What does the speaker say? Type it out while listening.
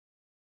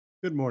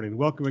Good morning.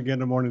 Welcome again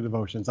to Morning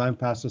Devotions. I'm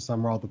Pastor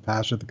Summerall, the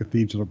pastor at the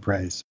Cathedral of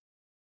Praise.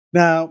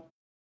 Now,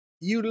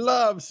 you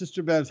love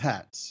Sister Bev's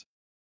hats,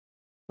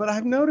 but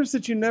I've noticed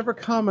that you never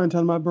comment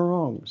on my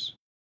barongs.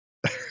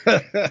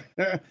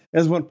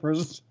 As one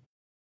person,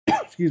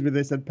 excuse me,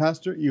 they said,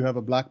 Pastor, you have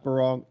a black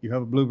barong, you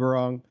have a blue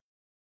barong.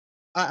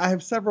 I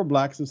have several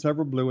blacks and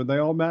several blue, and they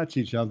all match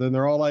each other, and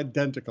they're all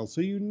identical.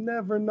 So you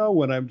never know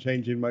when I'm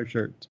changing my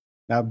shirts.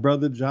 Now,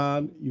 Brother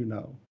John, you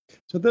know.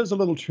 So there's a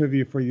little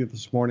trivia for you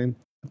this morning.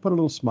 I put a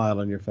little smile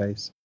on your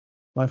face.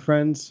 My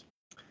friends,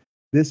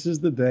 this is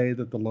the day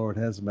that the Lord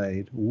has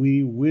made.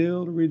 We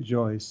will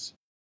rejoice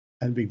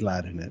and be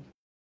glad in it.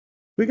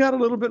 We got a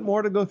little bit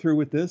more to go through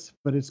with this,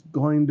 but it's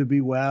going to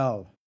be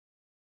well.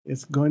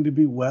 It's going to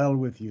be well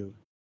with you.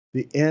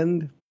 The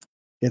end,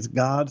 it's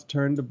God's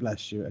turn to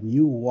bless you, and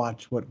you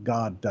watch what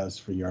God does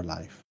for your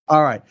life.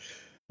 All right,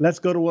 let's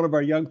go to one of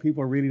our young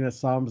people reading us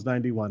Psalms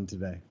 91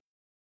 today.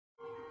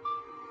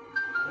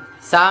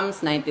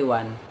 Psalms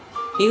 91.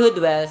 He who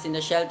dwells in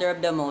the shelter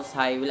of the Most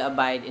High will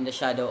abide in the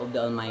shadow of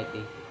the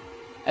Almighty.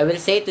 I will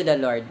say to the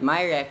Lord,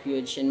 my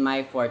refuge and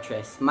my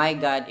fortress, my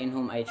God in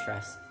whom I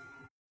trust.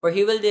 For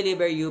he will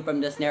deliver you from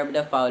the snare of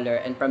the fowler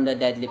and from the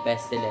deadly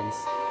pestilence.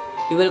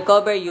 He will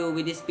cover you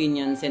with his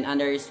pinions, and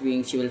under his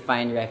wings you will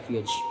find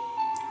refuge.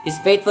 His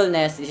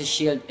faithfulness is a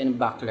shield and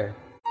buckler.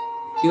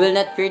 You will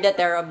not fear the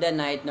terror of the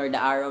night, nor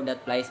the arrow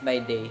that flies by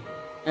day,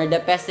 nor the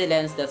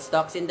pestilence that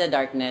stalks in the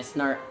darkness,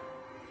 nor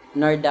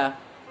the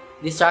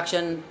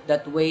destruction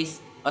that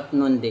wastes at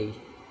noonday.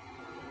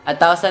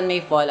 1,000 may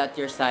fall at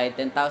your side,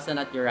 10,000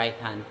 at your right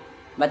hand,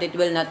 but it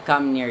will not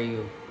come near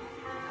you.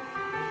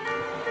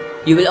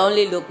 You will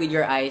only look with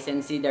your eyes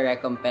and see the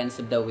recompense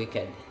of the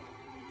wicked.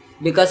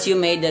 Because you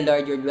made the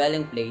Lord your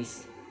dwelling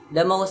place,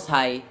 the Most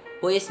High,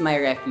 who is my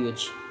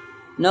refuge,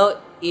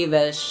 no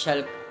evil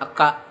shall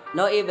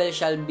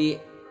be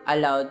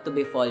allowed to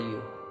befall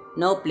you,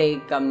 no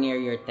plague come near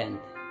your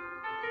tent.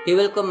 He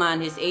will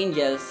command his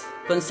angels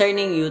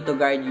concerning you to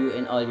guard you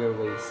in all your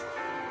ways.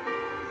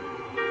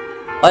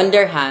 On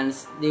their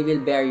hands they will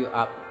bear you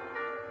up,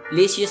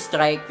 lest you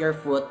strike your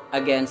foot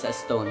against a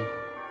stone.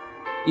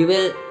 You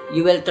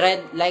will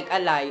tread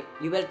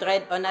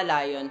on a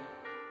lion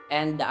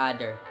and the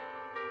adder,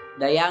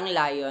 the young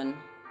lion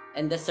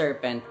and the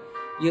serpent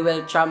you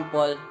will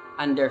trample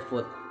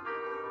underfoot.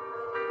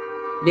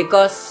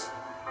 Because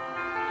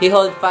he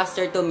hold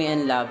faster to me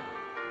in love,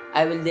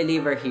 I will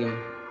deliver him.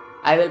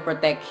 I will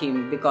protect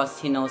him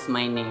because he knows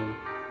my name.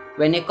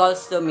 When he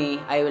calls to me,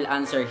 I will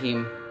answer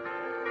him.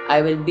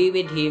 I will be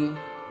with him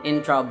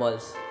in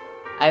troubles.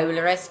 I will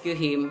rescue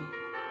him.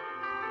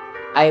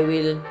 I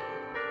will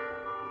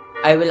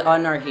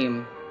honor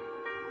him.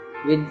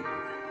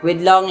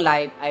 With long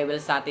life I will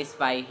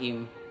satisfy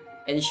him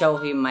and show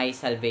him my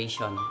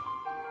salvation.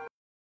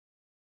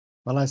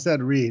 Well, I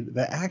said read,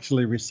 they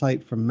actually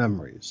recite from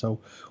memory. So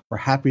we're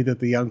happy that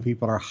the young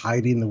people are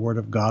hiding the Word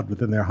of God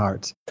within their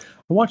hearts.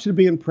 I want you to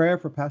be in prayer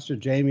for Pastor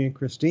Jamie and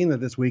Christina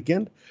this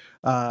weekend.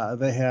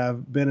 They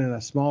have been in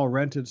a small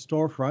rented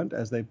storefront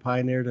as they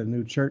pioneered a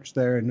new church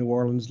there in New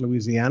Orleans,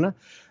 Louisiana.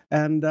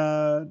 And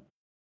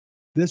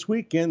this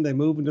weekend, they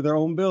moved into their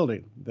own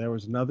building. There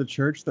was another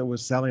church that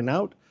was selling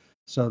out.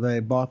 So they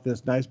bought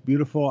this nice,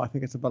 beautiful, I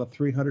think it's about a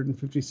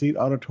 350-seat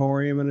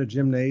auditorium and a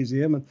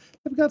gymnasium. And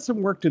they've got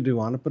some work to do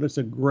on it, but it's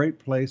a great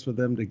place for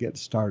them to get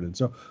started.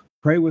 So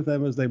pray with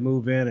them as they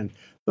move in. And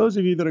those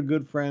of you that are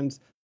good friends,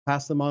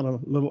 pass them on a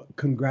little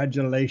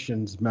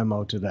congratulations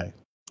memo today.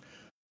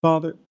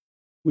 Father,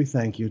 we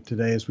thank you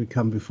today as we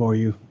come before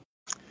you.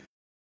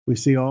 We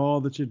see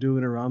all that you're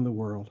doing around the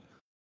world.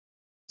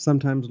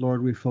 Sometimes,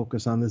 Lord, we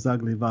focus on this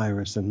ugly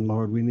virus, and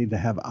Lord, we need to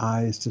have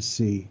eyes to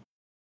see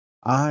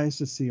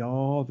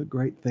all the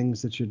great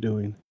things that you're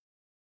doing.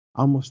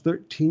 Almost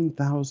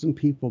 13,000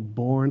 people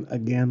born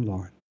again,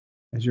 Lord,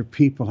 as your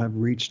people have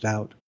reached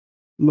out.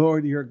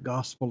 Lord, your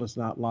gospel is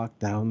not locked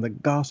down. The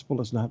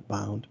gospel is not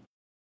bound.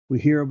 We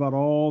hear about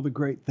all the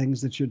great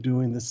things that you're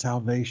doing, the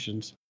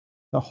salvations,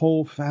 the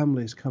whole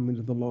families coming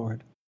to the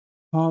Lord.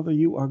 Father,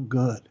 you are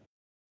good.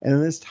 And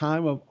in this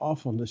time of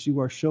awfulness,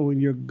 you are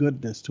showing your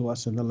goodness to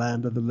us in the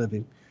land of the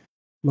living.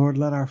 Lord,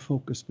 let our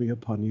focus be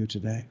upon you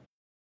today.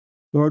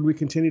 Lord, we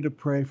continue to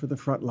pray for the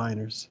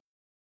frontliners.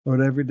 Lord,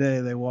 every day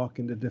they walk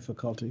into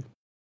difficulty.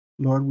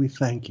 Lord, we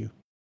thank you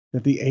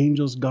that the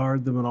angels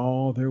guard them in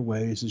all their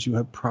ways as you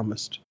have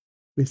promised.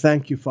 We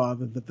thank you,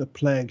 Father, that the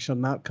plague shall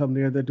not come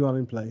near their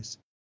dwelling place.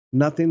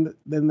 Nothing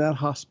in that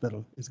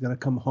hospital is going to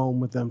come home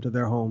with them to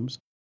their homes.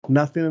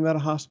 Nothing in that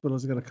hospital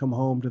is going to come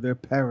home to their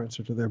parents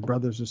or to their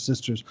brothers or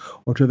sisters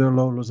or to their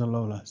Lolas and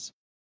Lolas.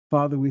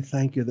 Father, we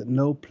thank you that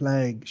no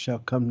plague shall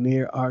come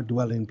near our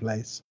dwelling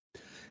place.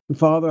 And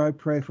Father, I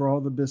pray for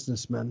all the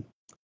businessmen.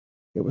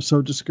 It was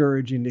so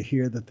discouraging to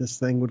hear that this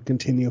thing would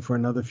continue for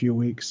another few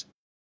weeks,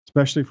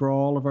 especially for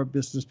all of our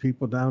business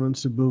people down in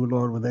Cebu,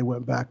 Lord, when they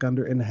went back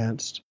under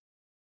enhanced.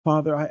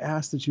 Father, I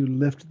ask that you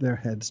lift their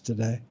heads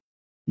today.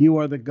 You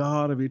are the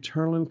God of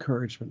eternal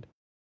encouragement.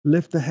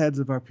 Lift the heads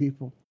of our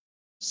people.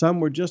 Some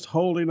were just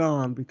holding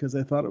on because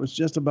they thought it was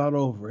just about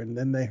over, and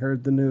then they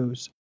heard the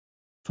news.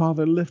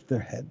 Father, lift their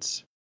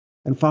heads.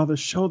 And Father,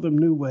 show them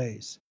new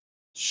ways.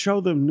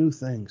 Show them new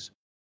things.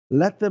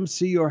 Let them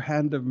see your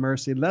hand of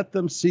mercy. Let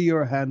them see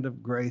your hand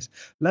of grace.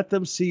 Let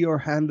them see your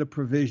hand of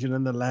provision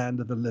in the land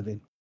of the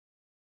living.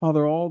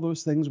 Father, all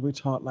those things we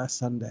taught last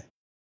Sunday,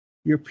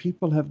 your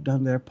people have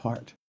done their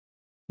part.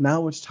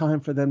 Now it's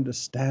time for them to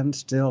stand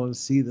still and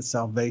see the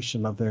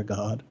salvation of their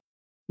God.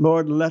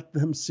 Lord, let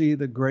them see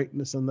the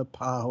greatness and the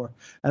power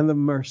and the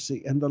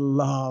mercy and the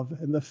love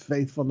and the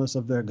faithfulness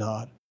of their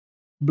God.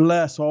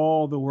 Bless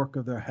all the work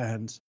of their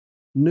hands.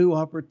 New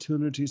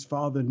opportunities,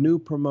 Father, new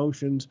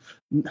promotions.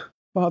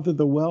 Father,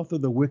 the wealth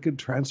of the wicked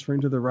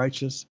transferring to the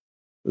righteous.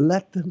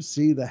 Let them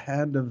see the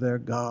hand of their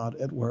God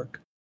at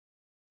work.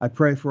 I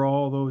pray for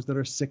all those that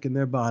are sick in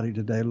their body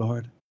today,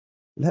 Lord.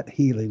 Let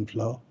healing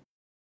flow.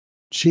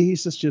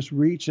 Jesus, just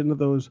reach into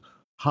those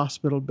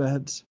hospital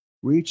beds,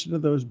 reach into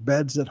those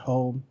beds at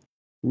home,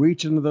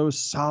 reach into those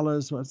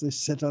salas as they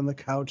sit on the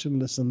couch and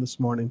listen this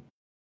morning,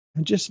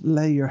 and just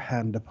lay your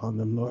hand upon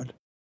them, Lord.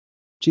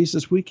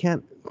 Jesus, we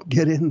can't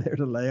get in there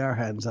to lay our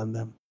hands on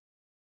them,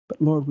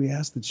 but Lord, we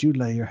ask that you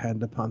lay your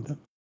hand upon them.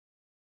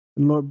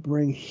 And Lord,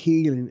 bring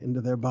healing into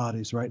their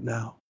bodies right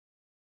now.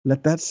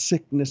 Let that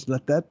sickness,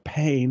 let that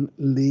pain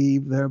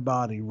leave their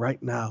body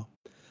right now.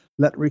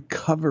 Let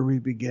recovery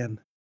begin.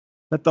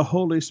 Let the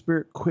Holy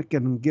Spirit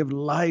quicken and give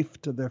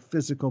life to their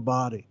physical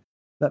body.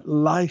 Let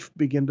life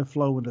begin to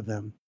flow into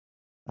them.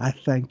 I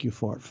thank you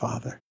for it,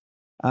 Father.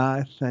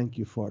 I thank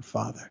you for it,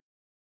 Father.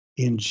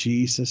 In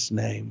Jesus'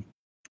 name,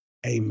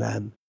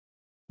 amen.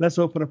 Let's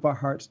open up our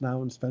hearts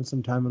now and spend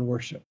some time in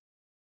worship.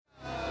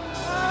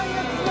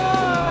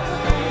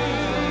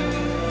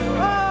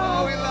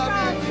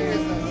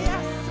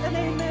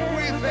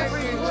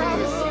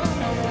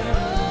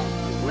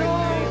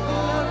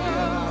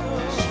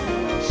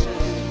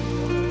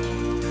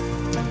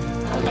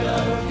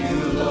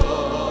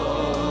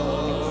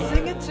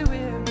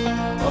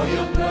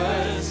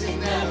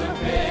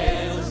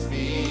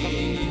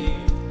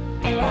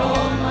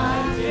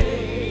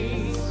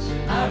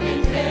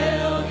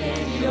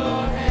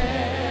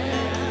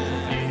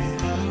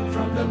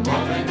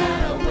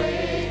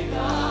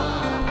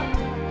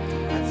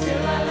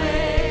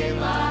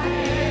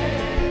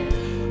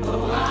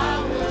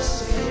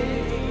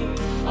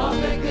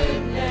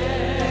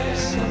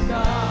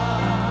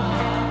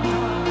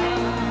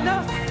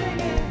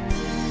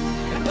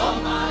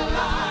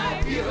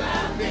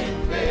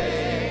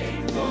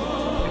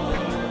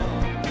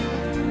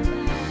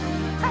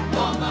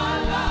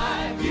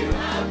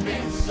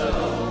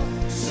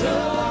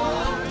 So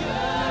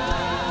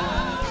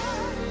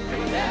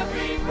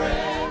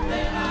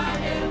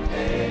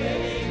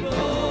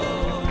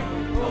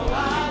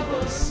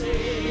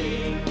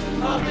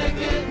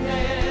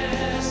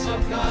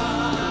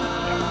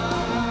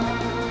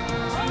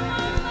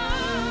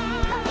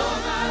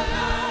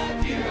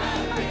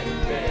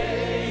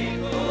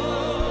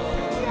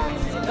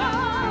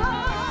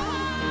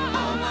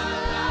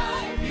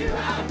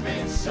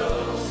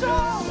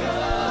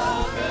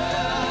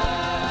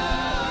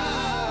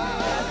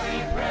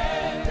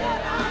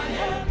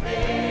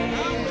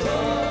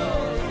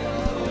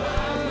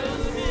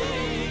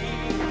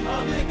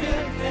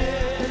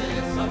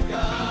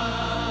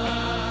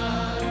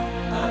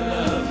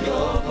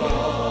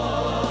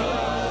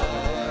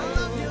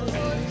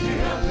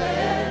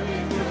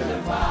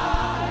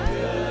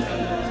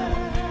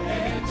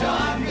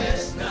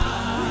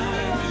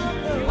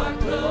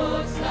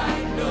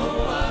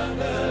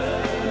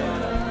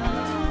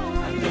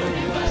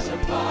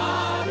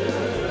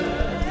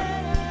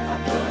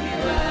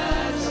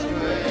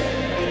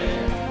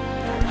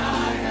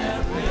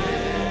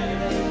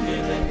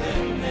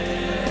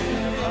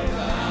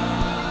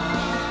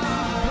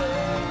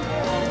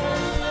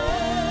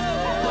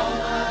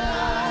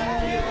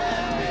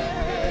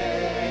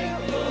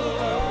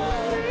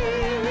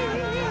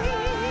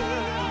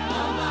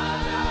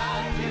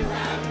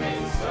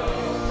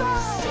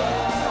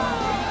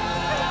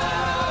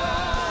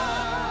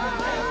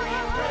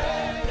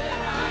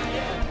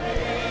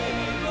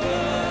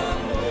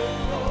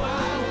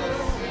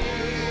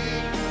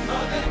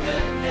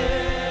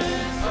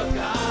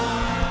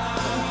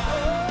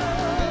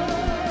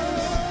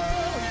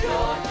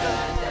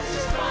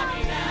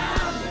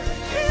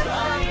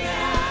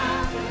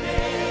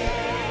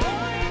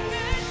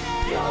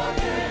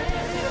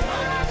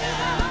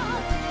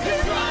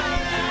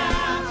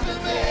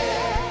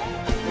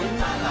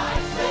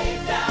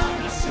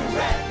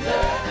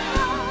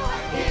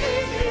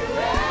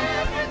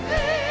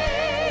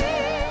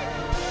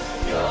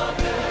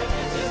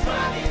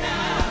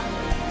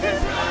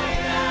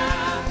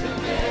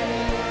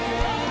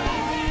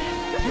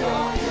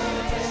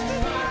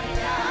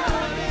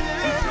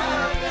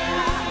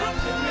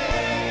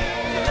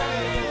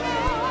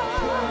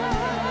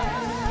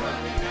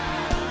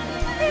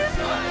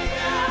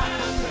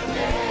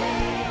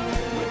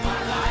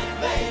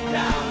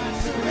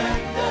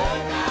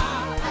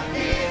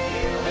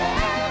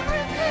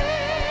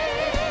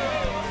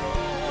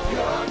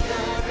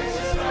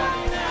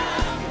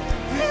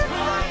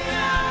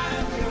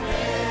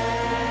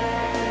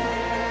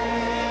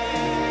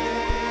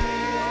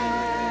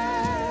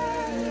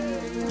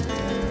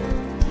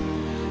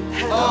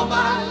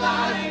my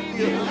life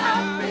you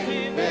have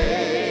been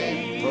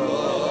faithful.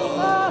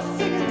 Oh,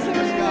 sing it to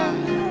Him.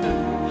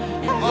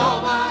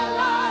 All my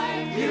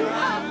life you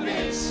have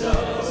been so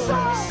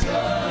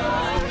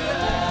good.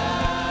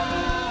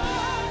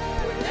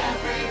 With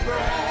every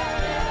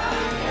breath that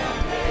I am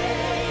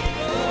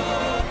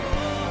able,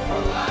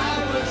 oh, I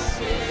will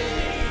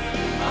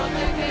sing of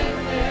the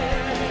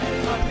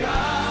goodness of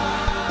God.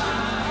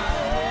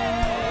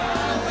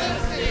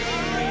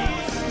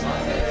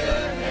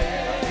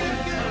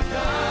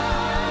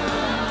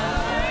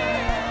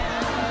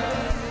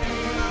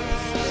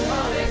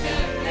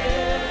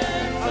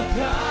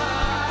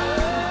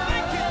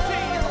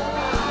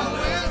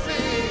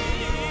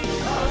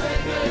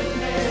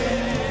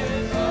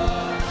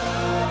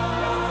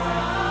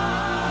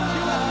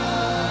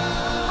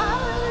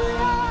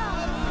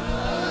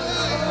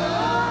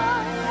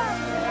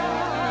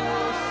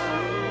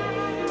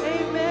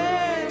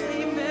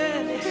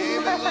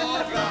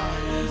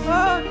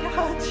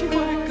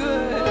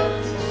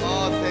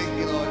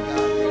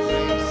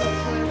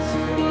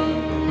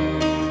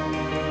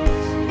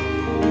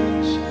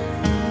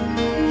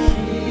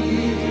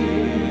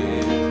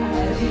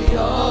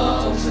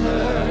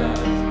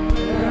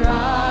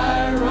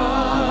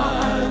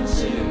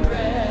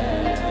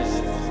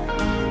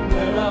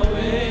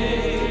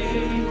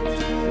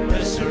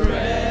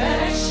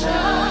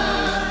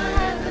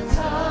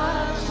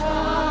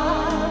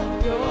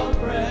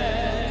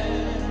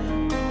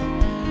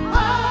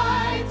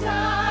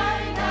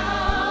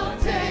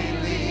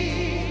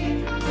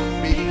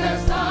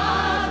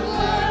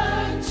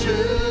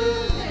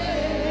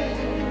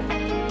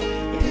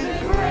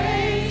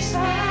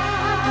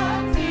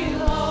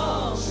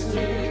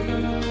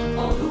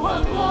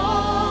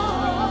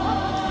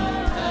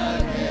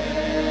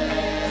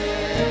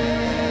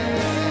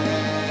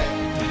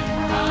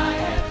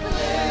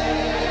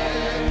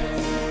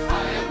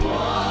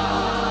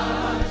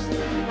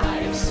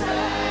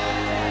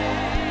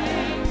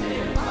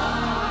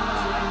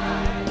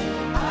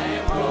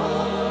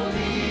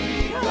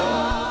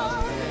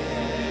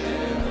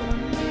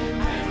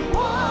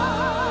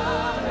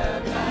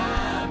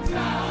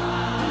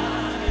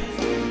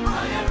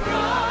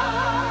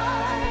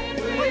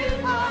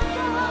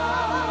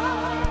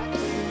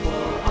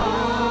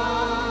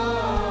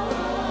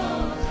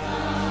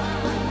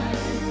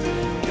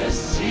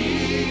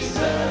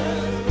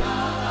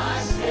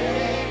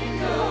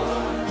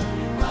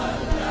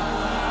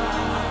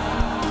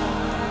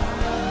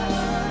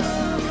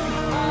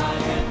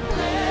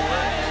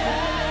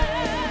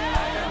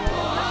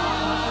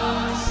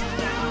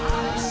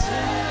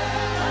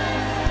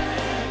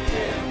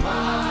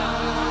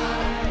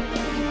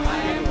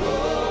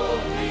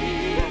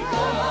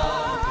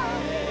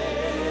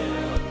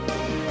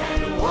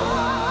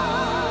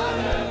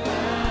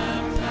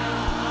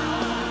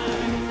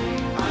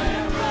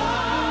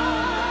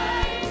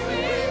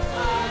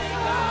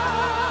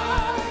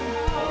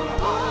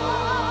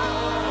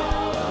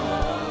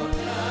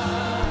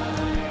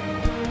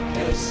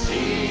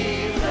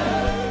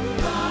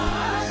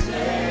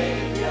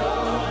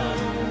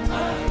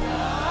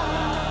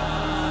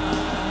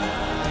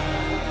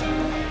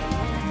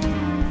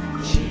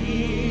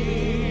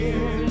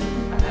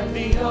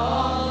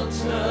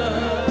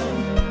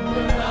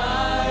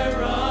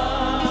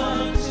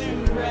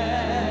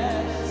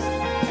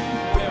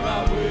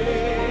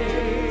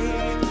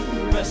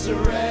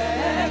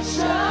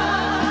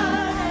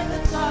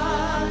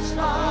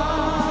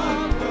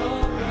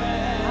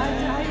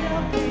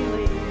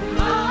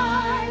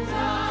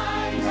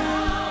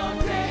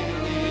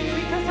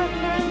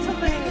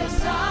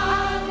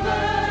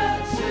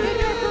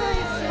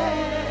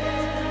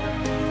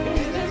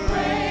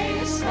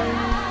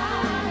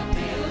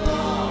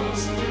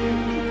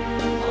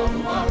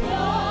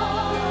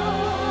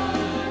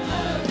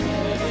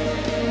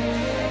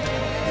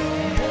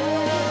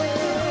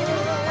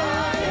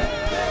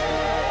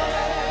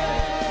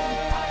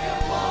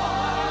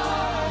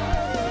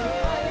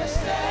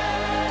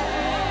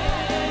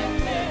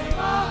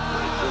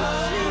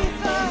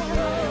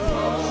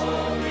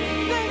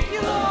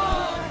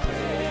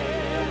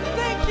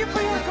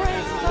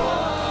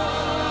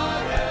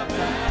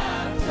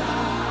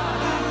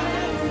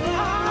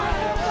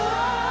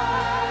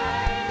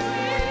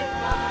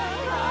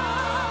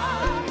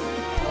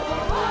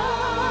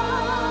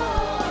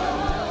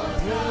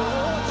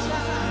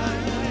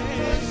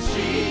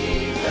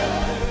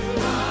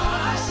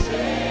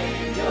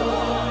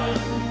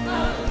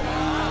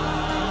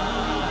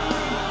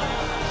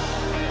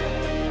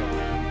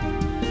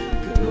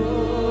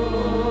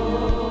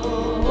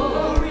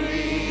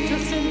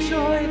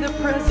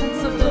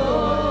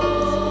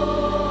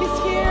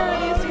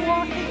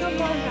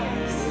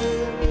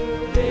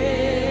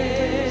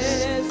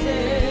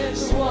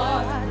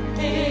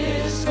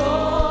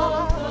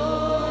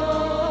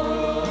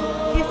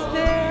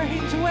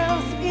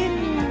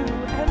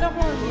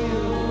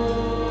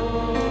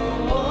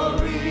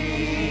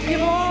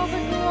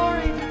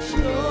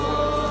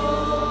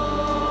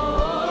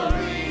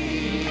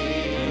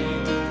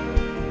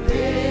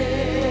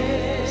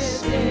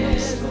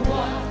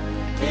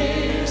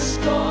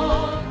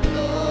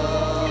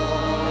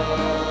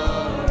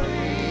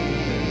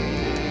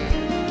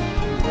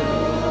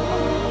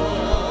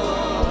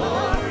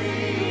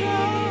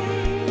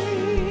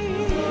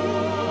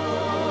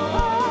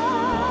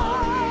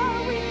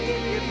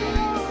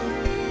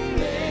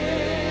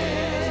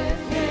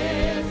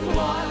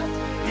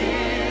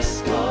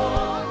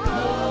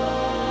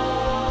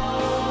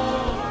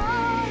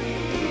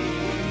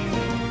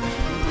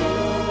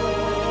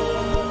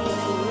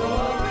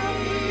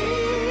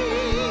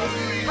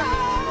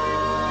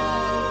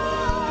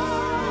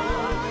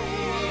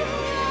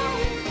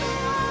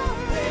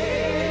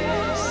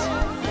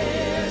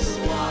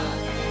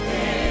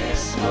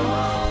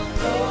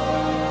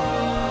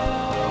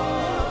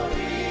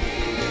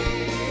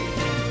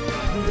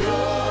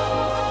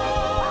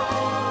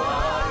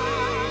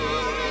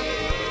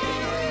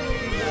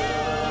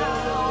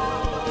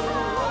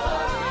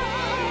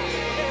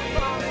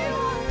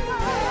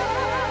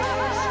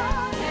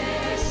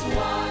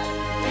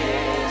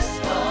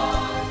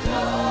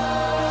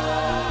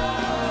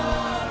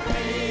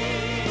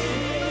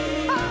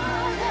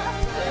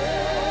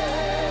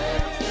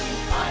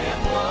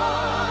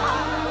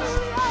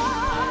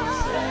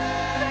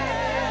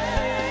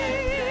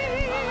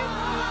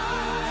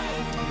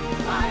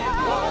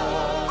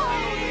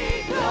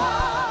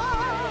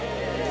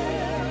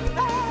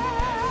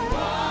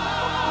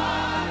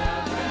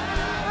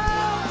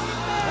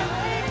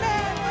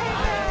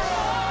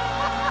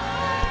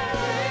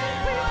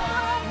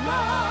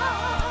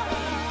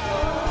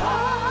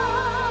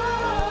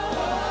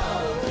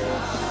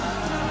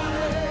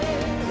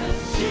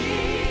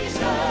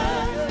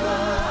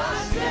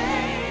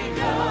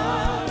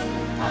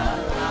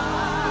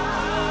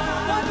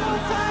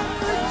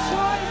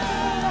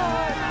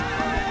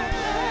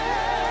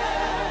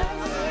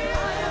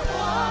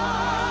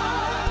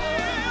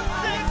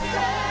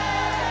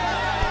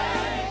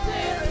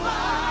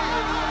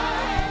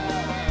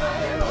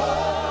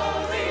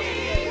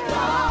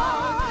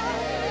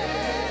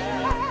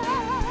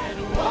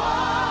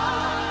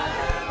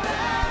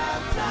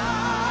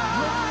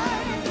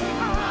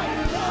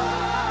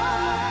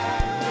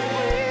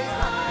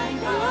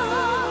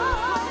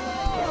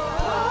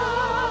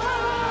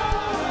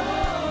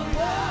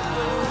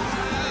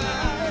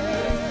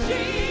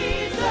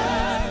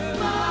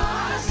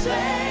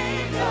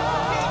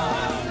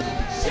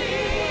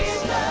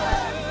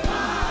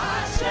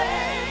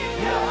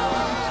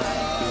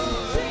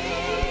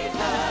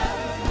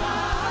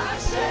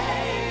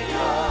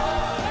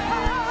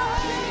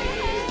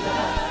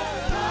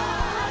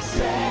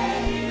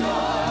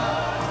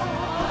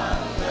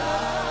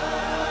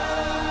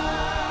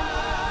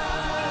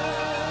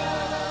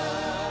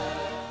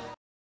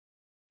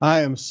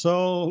 I am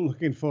so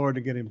looking forward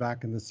to getting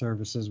back in the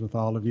services with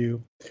all of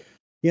you.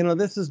 You know,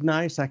 this is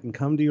nice. I can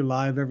come to you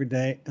live every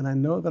day, and I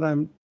know that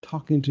I'm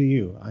talking to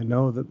you. I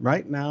know that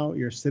right now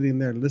you're sitting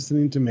there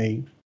listening to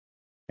me,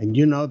 and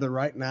you know that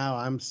right now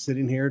I'm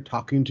sitting here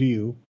talking to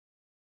you,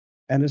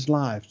 and it's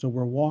live. So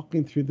we're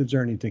walking through the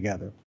journey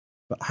together.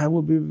 But I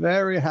will be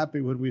very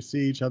happy when we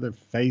see each other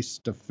face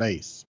to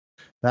face.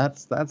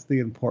 That's the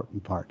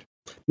important part.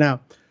 Now,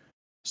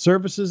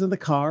 services in the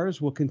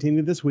cars will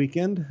continue this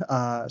weekend.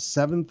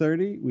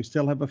 7:30. We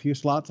still have a few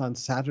slots on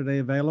Saturday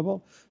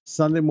available.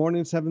 Sunday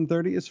morning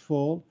 7:30 is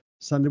full.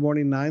 Sunday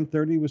morning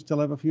 9:30. We still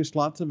have a few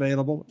slots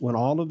available. When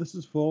all of this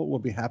is full, we'll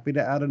be happy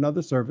to add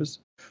another service.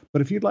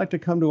 But if you'd like to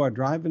come to our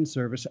drive-in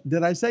service,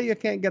 did I say you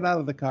can't get out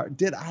of the car?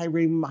 Did I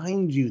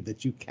remind you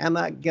that you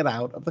cannot get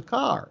out of the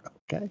car?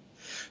 Okay.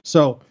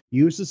 So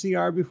use the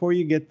CR before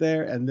you get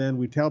there, and then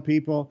we tell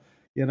people,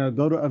 you know,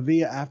 go to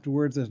Avia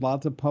afterwards. There's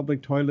lots of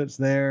public toilets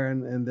there,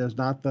 and there's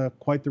not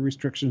quite the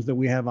restrictions that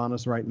we have on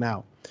us right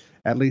now,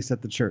 at least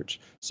at the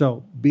church.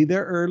 So be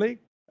there early.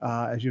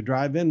 As you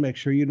drive in, make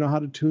sure you know how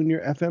to tune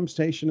your FM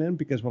station in,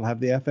 because we'll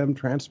have the FM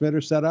transmitter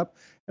set up,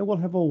 and we'll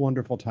have a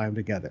wonderful time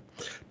together.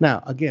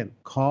 Now, again,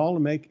 call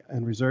and make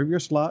and reserve your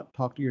slot.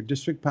 Talk to your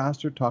district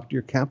pastor. Talk to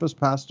your campus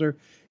pastor.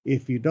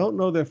 If you don't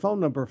know their phone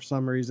number for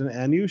some reason,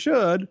 and you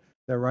should,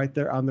 they're right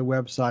there on the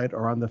website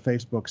or on the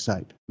Facebook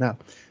site. Now,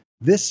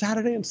 this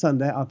Saturday and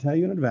Sunday, I'll tell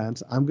you in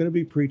advance, I'm going to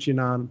be preaching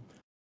on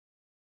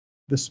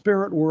the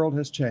spirit world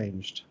has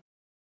changed.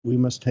 We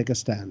must take a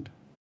stand.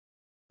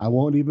 I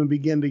won't even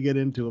begin to get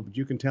into it, but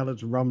you can tell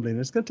it's rumbling.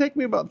 It's going to take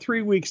me about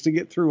 3 weeks to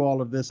get through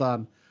all of this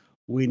on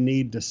we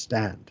need to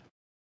stand.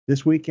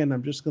 This weekend,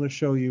 I'm just going to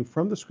show you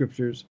from the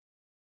scriptures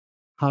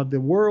how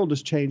the world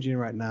is changing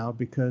right now,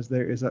 because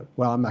there is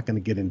I'm not going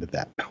to get into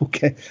that.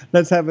 Okay,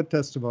 let's have a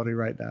testimony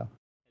right now.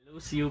 Hello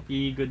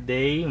CUP, good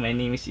day. My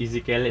name is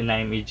Ezekiel and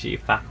I'm a G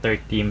Factor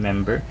team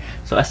member.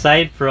 So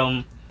aside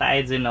from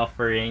tithes and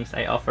offerings,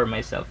 I offer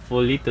myself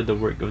fully to the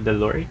work of the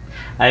Lord.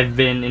 I've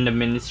been in the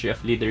ministry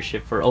of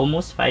leadership for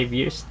almost 5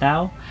 years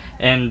now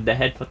and the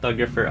head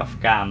photographer of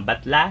CAM.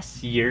 But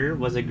last year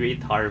was a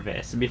great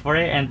harvest. Before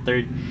I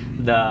entered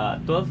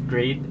the 12th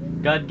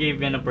grade, God gave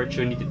me an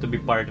opportunity to be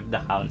part of the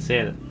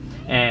council.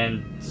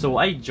 And so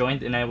I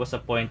joined and I was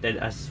appointed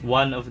as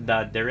one of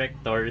the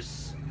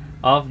directors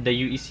of the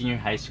UE Senior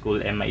High School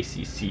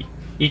MICC,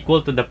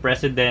 equal to the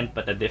president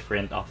but a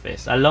different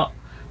office.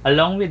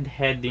 Along with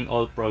heading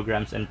all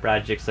programs and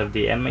projects of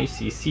the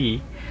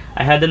MICC,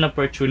 I had an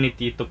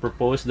opportunity to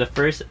propose the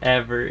first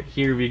ever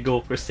Here We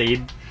Go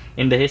crusade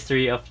in the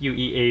history of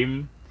UE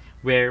AIM,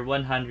 where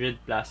 100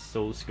 plus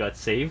souls got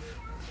saved.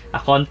 A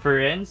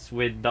conference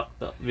with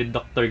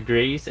Dr.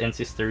 Grace and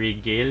Sister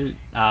Gail,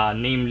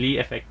 namely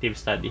Effective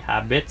Study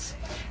Habits.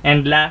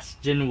 And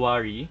last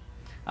January,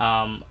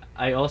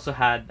 I also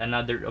had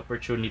another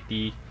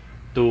opportunity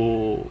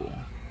to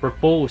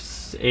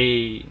propose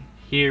a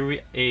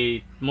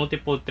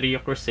multiple trio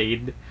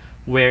crusade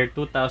where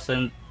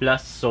 2,000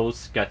 plus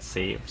souls got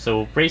saved.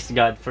 So praise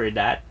God for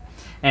that.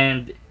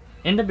 And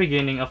in the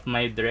beginning of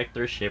my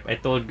directorship, I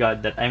told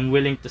God that I'm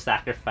willing to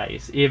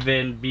sacrifice,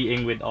 even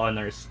being with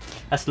honors,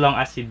 as long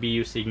as He'd be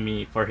using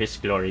me for His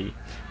glory.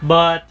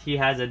 But He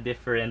has a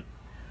different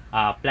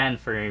plan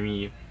for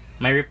me.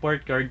 My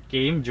report card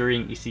came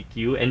during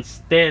ECQ, and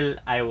still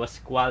I was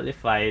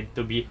qualified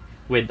to be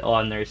with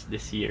honors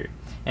this year.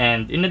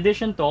 And in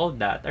addition to all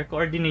that, our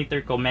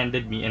coordinator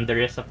commended me and the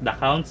rest of the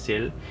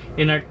council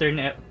in our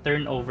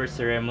turnover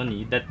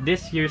ceremony that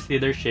this year's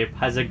leadership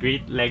has a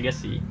great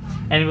legacy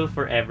and will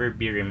forever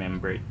be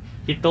remembered.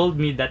 He told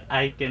me that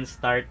I can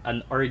start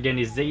an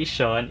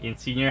organization in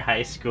senior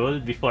high school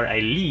before I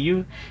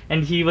leave,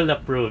 and he will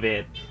approve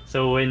it.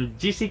 So when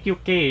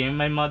GCQ came,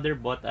 my mother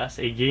bought us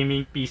a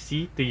gaming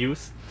PC to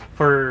use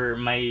for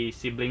my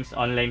siblings'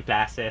 online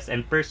classes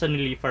and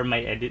personally for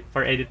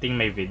editing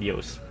my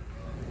videos.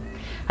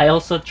 I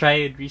also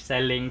tried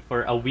reselling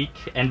for a week,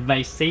 and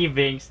my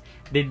savings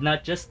did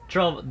not just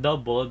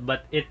double,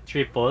 but it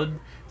tripled.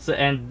 So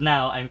and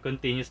now I'm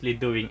continuously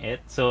doing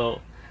it.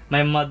 So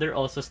my mother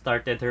also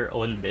started her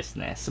own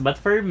business. But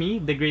for me,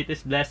 the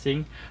greatest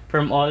blessing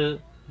from all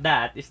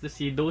that is to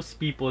see those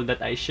people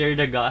that I share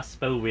the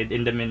gospel with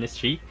in the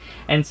ministry,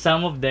 and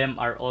some of them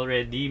are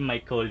already my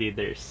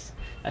co-leaders.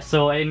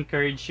 So I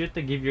encourage you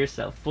to give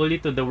yourself fully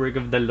to the work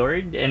of the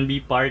Lord and be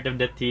part of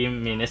the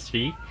team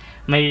ministry.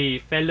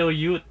 My fellow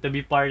youth to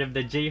be part of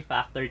the J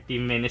Factor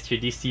team ministry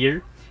this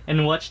year,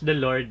 and watch the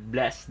Lord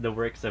bless the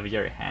works of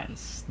your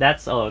hands.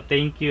 That's all.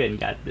 Thank you and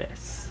God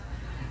bless.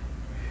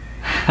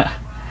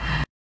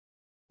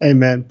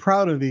 Amen.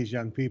 Proud of these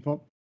young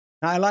people.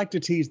 Now, I like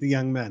to tease the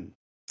young men,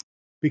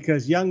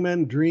 because young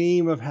men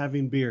dream of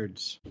having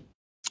beards.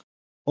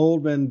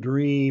 Old men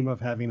dream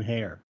of having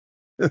hair.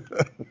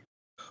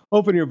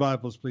 Open your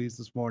Bibles, please,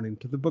 this morning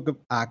to the book of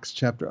Acts,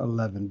 chapter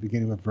 11,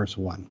 beginning with verse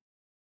 1.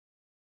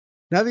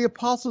 Now the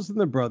apostles and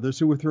the brothers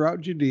who were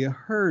throughout Judea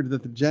heard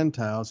that the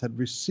Gentiles had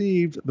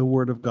received the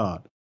word of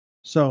God.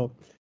 So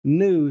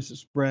news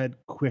spread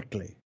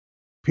quickly.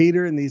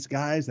 Peter and these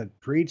guys had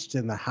preached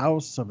in the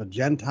house of a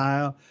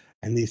Gentile,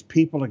 and these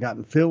people had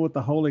gotten filled with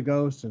the Holy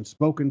Ghost and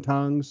spoken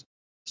tongues.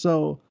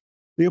 So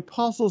the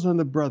apostles and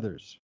the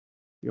brothers,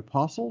 the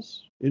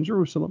apostles in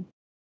Jerusalem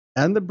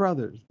and the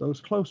brothers,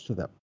 those close to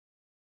them,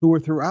 who were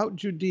throughout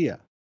Judea,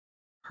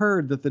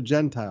 heard that the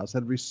Gentiles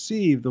had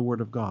received the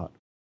word of God.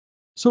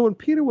 So when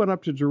Peter went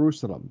up to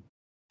Jerusalem,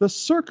 the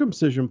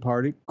circumcision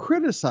party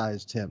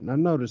criticized him. Now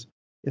notice,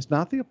 it's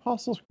not the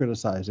apostles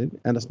criticizing,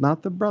 and it's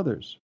not the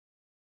brothers.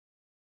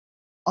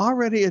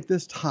 Already at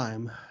this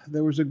time,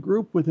 there was a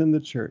group within the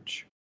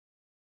church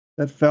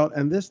that felt,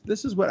 and this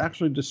is what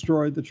actually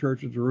destroyed the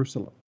church of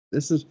Jerusalem.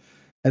 This is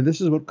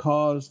what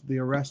caused the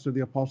arrest of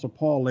the apostle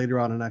Paul later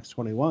on in Acts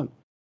 21.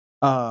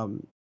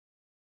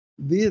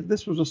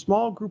 This was a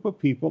small group of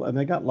people, and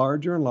they got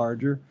larger and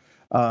larger.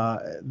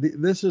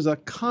 This is a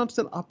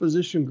constant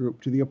opposition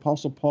group to the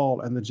apostle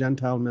Paul and the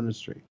Gentile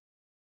ministry.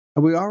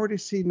 And we already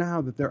see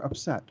now that they're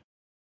upset.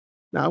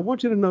 Now, I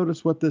want you to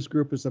notice what this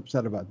group is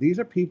upset about. These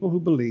are people who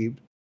believed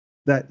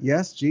that,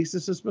 yes,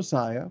 Jesus is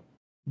Messiah,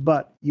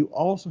 but you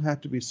also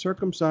have to be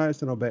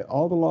circumcised and obey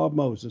all the law of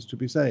Moses to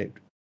be saved.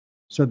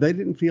 So they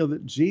didn't feel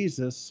that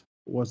Jesus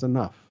was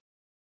enough.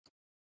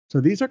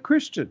 So these are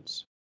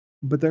Christians,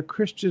 but they're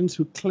Christians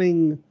who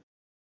cling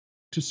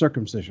to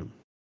circumcision.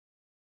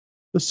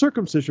 The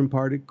circumcision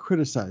party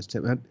criticized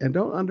him, and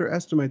don't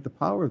underestimate the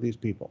power of these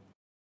people.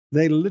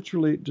 They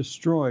literally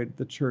destroyed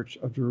the church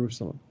of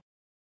Jerusalem.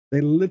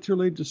 They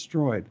literally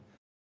destroyed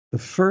the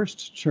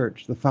first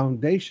church, the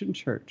foundation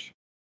church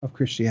of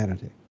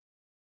Christianity.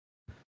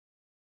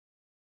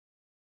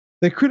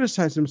 They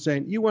criticized him,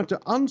 saying, "You went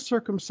to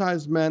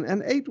uncircumcised men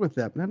and ate with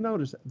them." Now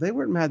notice, they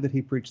weren't mad that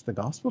he preached the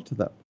gospel to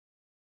them.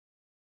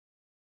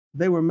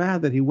 They were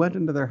mad that he went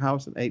into their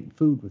house and ate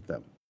food with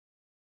them.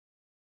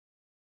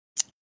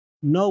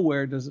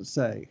 Nowhere does it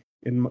say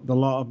in the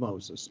law of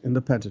Moses, in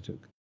the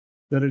Pentateuch,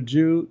 that a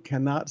Jew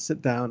cannot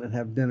sit down and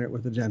have dinner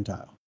with a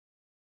Gentile.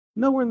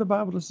 Nowhere in the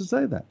Bible does it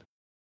say that.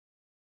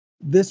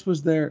 This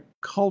was their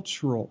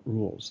cultural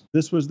rules.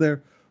 This was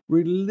their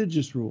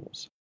religious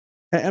rules.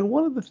 And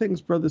one of the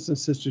things, brothers and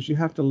sisters, you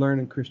have to learn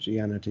in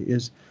Christianity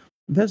is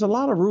there's a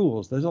lot of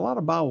rules, there's a lot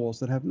of vowels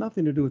that have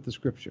nothing to do with the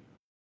Scripture.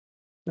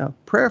 Now,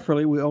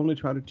 prayerfully, we only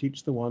try to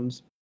teach the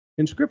ones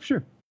in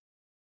Scripture.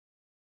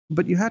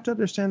 But you have to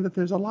understand that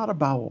there's a lot of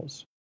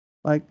vowels.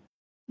 Like,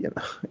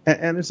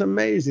 and it's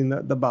amazing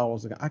the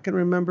vowels. I can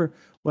remember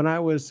when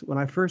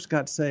I first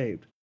got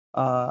saved,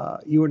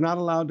 you were not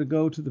allowed to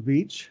go to the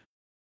beach.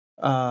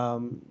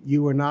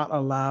 You were not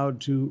allowed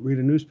to read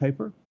a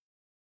newspaper.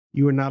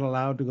 You were not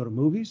allowed to go to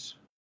movies.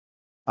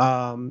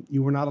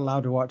 You were not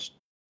allowed to watch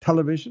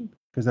television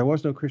because there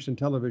was no Christian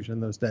television in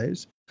those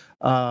days.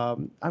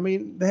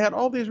 They had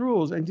all these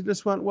rules, and you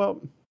just went, well,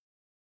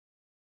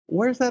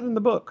 where's that in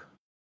the book?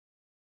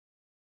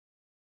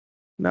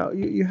 Now,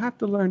 you have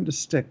to learn to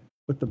stick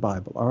with the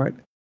Bible, all right?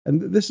 And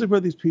this is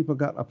where these people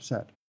got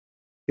upset.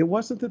 It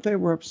wasn't that they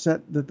were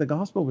upset that the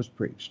gospel was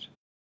preached.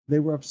 They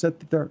were upset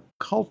that their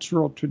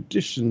cultural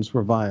traditions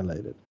were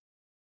violated.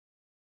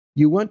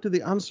 You went to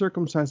the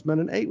uncircumcised men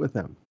and ate with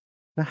them.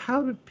 Now,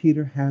 how did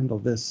Peter handle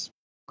this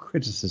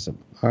criticism?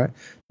 All right,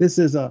 this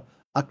is a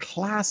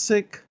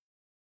classic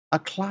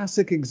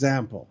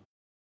example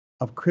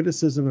of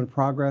criticism and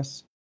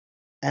progress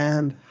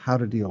and how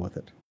to deal with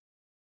it.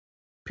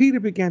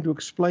 Peter began to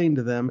explain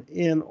to them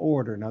in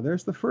order. Now,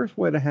 there's the first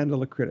way to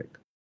handle a critic.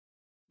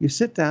 You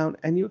sit down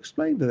and you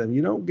explain to them.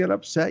 You don't get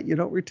upset. You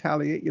don't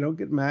retaliate. You don't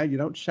get mad. You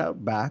don't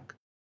shout back.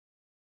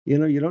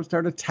 You don't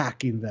start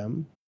attacking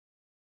them.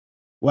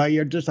 Well,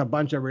 you're just a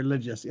bunch of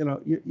religious.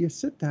 You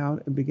sit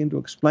down and begin to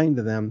explain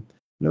to them.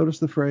 Notice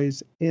the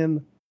phrase,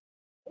 in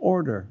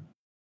order.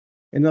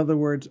 In other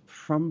words,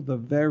 from the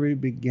very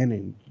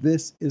beginning,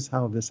 this is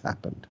how this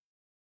happened.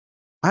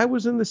 I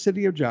was in the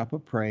city of Joppa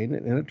praying,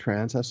 and in a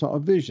trance I saw a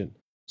vision,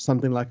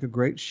 something like a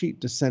great sheet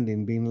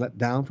descending, being let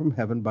down from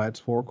heaven by its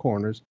four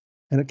corners,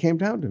 and it came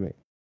down to me.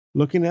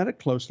 Looking at it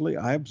closely,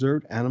 I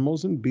observed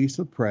animals and beasts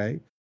of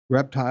prey,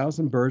 reptiles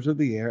and birds of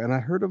the air, and I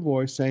heard a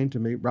voice saying to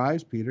me,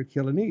 "Rise, Peter,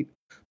 kill and eat."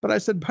 But I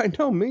said, "By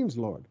no means,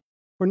 Lord,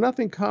 for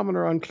nothing common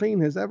or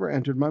unclean has ever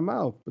entered my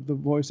mouth." But the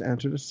voice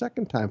answered a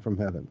second time from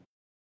heaven,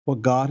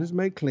 "What God has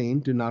made clean,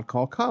 do not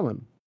call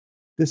common."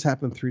 This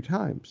happened 3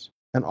 times,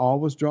 and all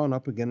was drawn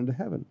up again into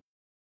heaven.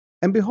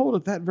 And behold,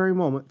 at that very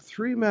moment,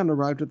 3 men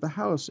arrived at the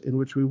house in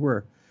which we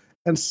were,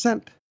 and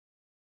sent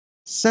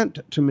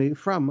to me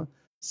from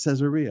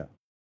Caesarea.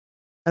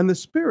 And the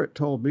Spirit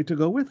told me to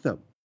go with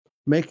them,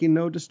 making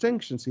no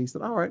distinctions. He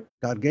said, all right,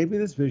 God gave me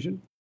this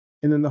vision,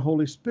 and then the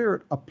Holy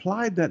Spirit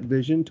applied that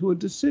vision to a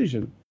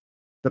decision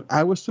that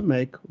I was to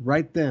make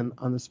right then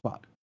on the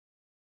spot.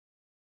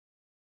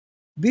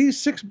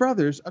 These 6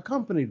 brothers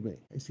accompanied me.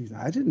 He says,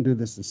 I didn't do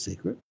this in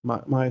secret.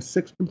 My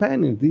 6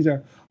 companions, these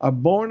are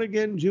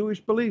born-again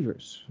Jewish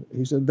believers.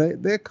 He said,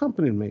 they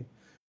accompanied me.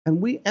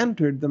 And we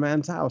entered the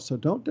man's house. So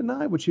don't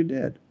deny what you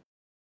did.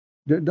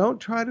 Don't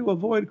try to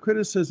avoid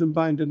criticism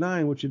by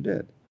denying what you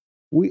did.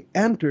 We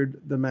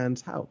entered the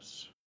man's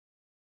house.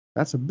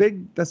 That's a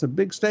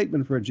big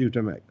statement for a Jew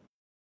to make.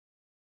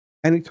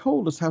 And he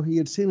told us how he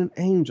had seen an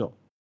angel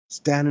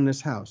stand in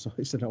his house. So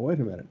he said, "Oh, wait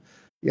a minute.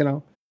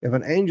 If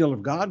an angel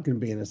of God can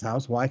be in his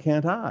house, why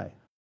can't I?"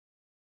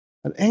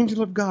 An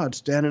angel of God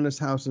stand in his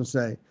house and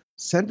say,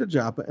 "Send to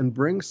Joppa and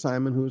bring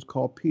Simon, who is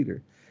called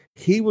Peter.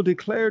 He will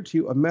declare to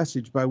you a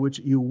message by which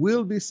you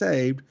will be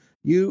saved,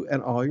 you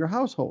and all your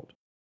household."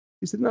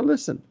 He said, "Now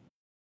listen,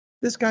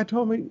 this guy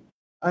told me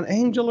an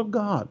angel of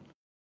God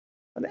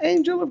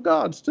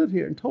stood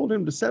here and told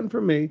him to send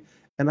for me,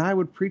 and I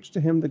would preach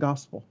to him the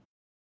gospel."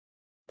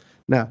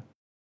 Now,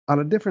 on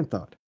a different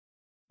thought,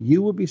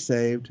 you will be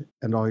saved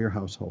and all your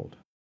household.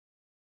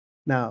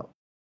 Now,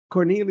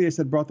 Cornelius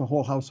had brought the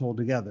whole household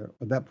together,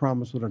 but that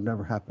promise would have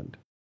never happened.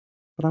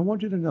 But I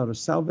want you to notice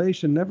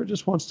salvation never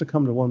just wants to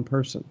come to one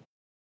person.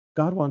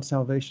 God wants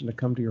salvation to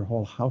come to your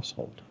whole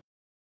household.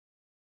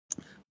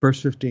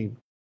 Verse 15.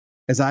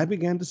 As I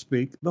began to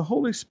speak, the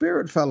Holy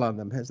Spirit fell on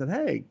them. He said,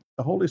 "Hey,"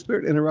 the Holy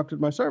Spirit interrupted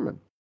my sermon.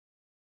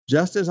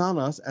 Just as on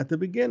us at the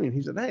beginning.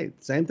 He said, "Hey,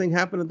 same thing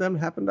happened to them,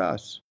 happened to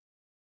us."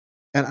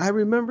 And I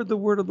remembered the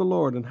word of the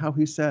Lord and how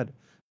he said,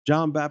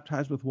 "John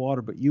baptized with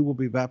water, but you will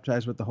be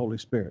baptized with the Holy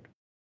Spirit."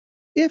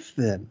 If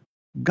then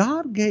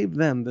God gave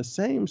them the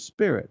same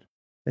Spirit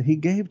that he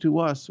gave to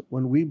us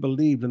when we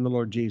believed in the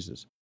Lord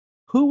Jesus,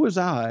 who was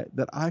I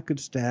that I could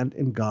stand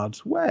in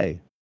God's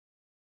way?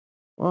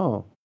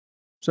 Oh,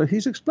 so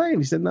he's explained.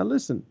 He said, "Now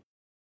listen,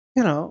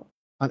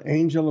 an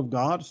angel of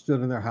God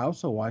stood in their house,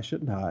 so why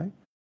shouldn't I?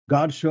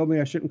 God showed me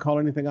I shouldn't call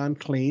anything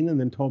unclean and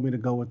then told me to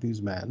go with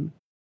these men.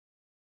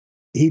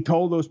 He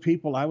told those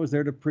people I was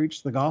there to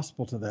preach the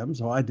gospel to them,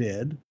 so I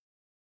did.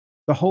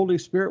 The Holy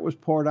Spirit was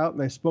poured out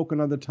and they spoke in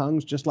other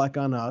tongues just like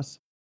on us.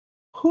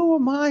 Who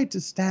am I to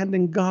stand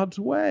in God's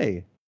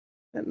way?"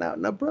 And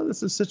now,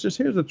 brothers and sisters,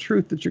 here's a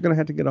truth that you're going to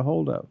have to get a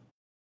hold of.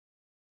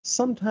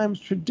 Sometimes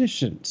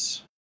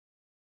traditions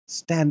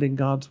stand in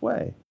God's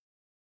way.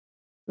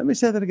 Let me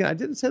say that again. I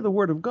didn't say the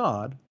word of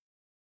God.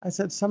 I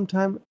said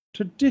sometimes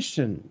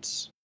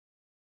traditions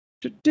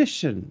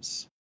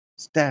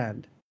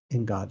stand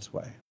in God's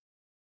way.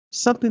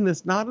 Something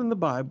that's not in the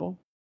Bible,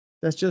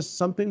 that's just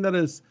something that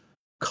is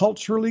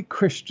culturally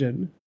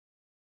Christian,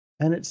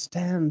 and it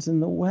stands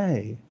in the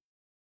way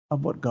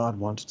of what God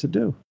wants to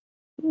do.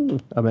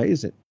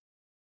 Amazing.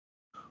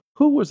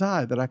 Who was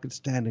I that I could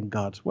stand in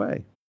God's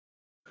way?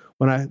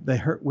 When they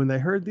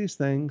heard these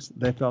things,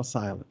 they fell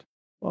silent.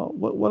 Well,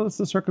 what is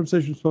the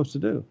circumcision supposed to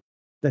do?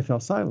 They fell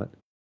silent.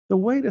 The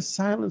way to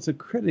silence a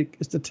critic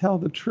is to tell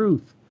the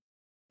truth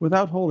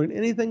without holding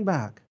anything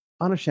back,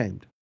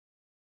 unashamed.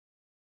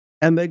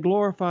 And they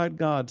glorified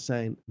God,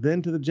 saying,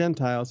 "Then to the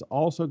Gentiles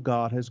also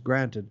God has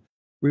granted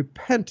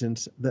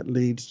repentance that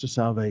leads to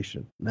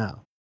salvation."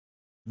 Now,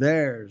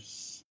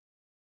 there's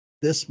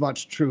this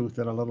much truth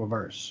in a little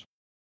verse.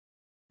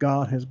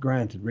 God has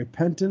granted.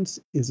 Repentance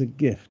is a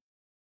gift,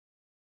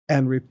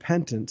 and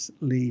repentance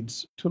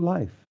leads to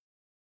life.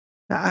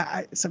 Now,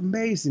 it's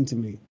amazing to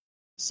me,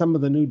 some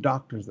of the new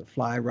doctrines that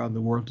fly around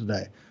the world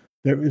today.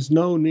 There is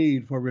no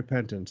need for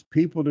repentance.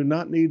 People do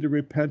not need to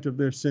repent of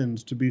their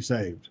sins to be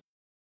saved.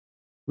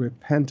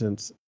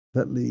 Repentance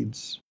that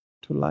leads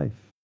to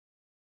life.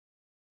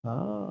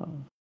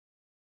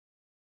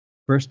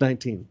 Verse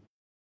 19.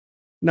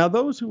 Now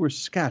those who were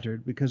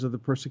scattered because of the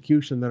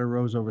persecution that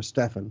arose over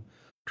Stephen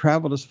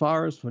traveled as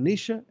far as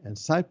Phoenicia and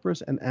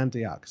Cyprus and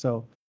Antioch.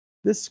 So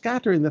this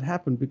scattering that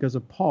happened because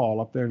of Paul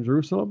up there in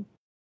Jerusalem,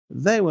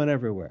 they went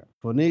everywhere.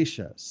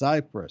 Phoenicia,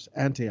 Cyprus,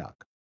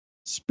 Antioch,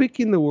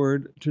 speaking the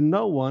word to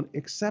no one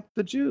except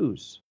the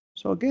Jews.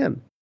 So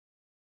again,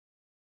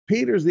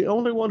 Peter's the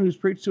only one who's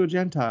preached to a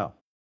Gentile.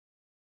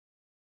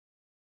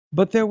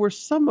 But there were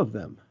some of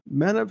them,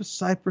 men of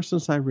Cyprus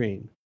and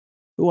Cyrene,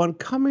 who on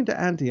coming to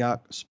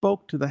Antioch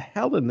spoke to the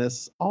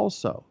Hellenists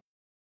also.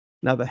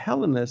 Now the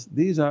Hellenists,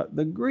 these are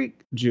the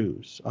Greek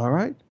Jews, all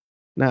right?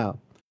 Now,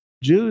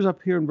 Jews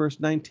up here in verse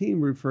 19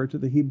 refer to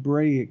the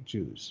Hebraic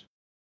Jews.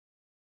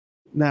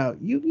 Now,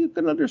 you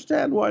can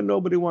understand why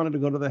nobody wanted to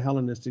go to the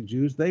Hellenistic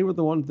Jews. They were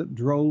the ones that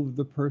drove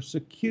the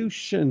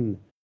persecution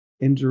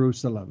in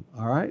Jerusalem,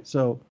 all right?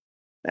 So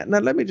now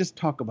let me just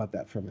talk about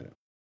that for a minute.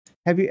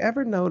 Have you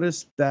ever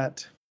noticed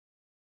that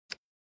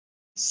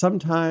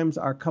sometimes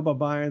our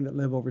kababayan that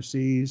live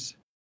overseas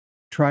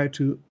try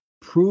to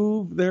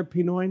prove their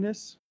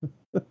Pinoyness?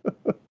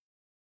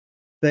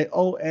 They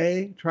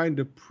OA, trying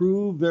to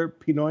prove their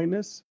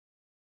Pinoyness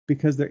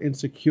because they're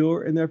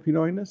insecure in their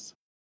Pinoyness?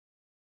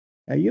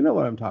 And you know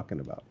what I'm talking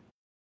about.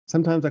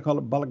 Sometimes I call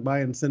it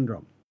Balikbayan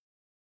syndrome.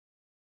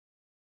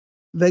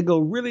 They go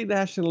really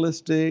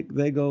nationalistic.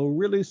 They go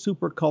really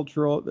super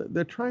cultural.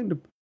 They're trying to,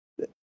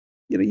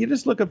 you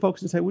just look at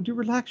folks and say, would you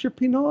relax your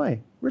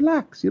Pinoy?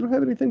 Relax. You don't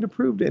have anything to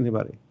prove to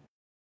anybody.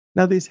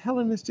 Now, these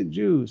Hellenistic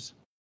Jews,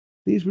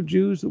 these were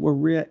Jews that were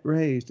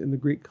raised in the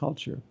Greek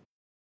culture.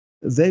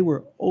 They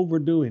were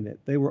overdoing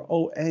it. They were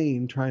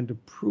OAing, trying to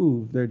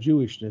prove their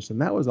Jewishness. And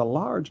that was a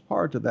large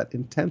part of that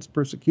intense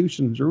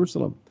persecution in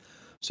Jerusalem.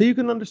 So you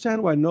can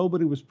understand why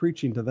nobody was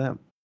preaching to them.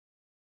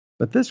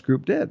 But this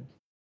group did,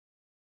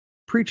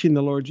 preaching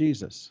the Lord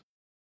Jesus.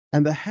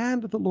 And the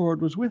hand of the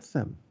Lord was with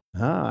them.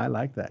 I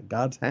like that.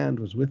 God's hand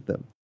was with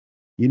them.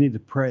 You need to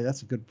pray.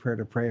 That's a good prayer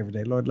to pray every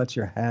day. Lord, let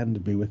your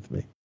hand be with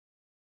me.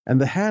 And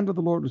the hand of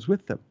the Lord was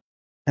with them.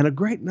 And a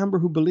great number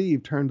who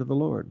believed turned to the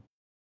Lord.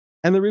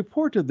 And the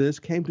report of this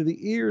came to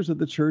the ears of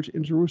the church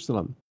in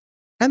Jerusalem.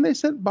 And they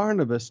sent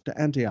Barnabas to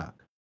Antioch.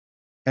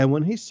 And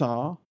when he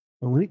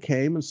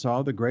came and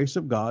saw the grace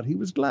of God, he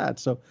was glad.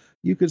 So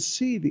you could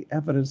see the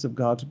evidence of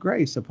God's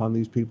grace upon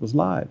these people's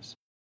lives.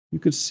 You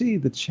could see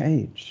the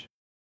change.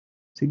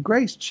 See,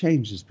 grace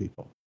changes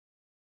people.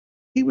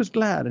 He was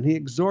glad, and he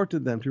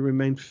exhorted them to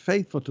remain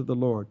faithful to the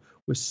Lord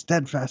with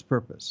steadfast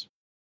purpose.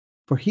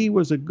 For he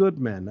was a good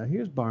man. Now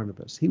here's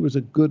Barnabas. He was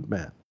a good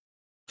man,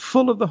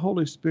 full of the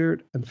Holy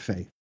Spirit and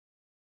faith.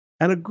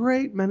 And a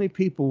great many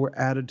people were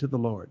added to the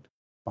Lord.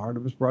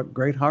 Barnabas brought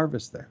great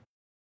harvest there.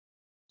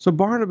 So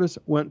Barnabas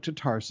went to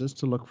Tarsus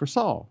to look for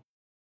Saul.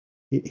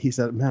 He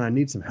said, man, I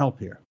need some help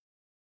here.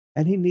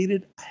 And he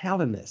needed a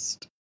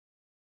Hellenist.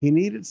 He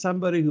needed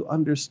somebody who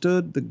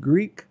understood the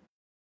Greek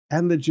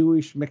and the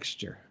Jewish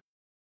mixture.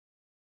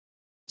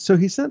 So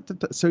he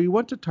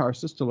went to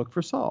Tarsus to look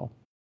for Saul.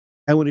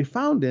 And when he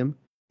found him,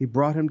 he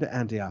brought him to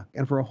Antioch.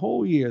 And for a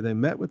whole year they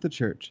met with the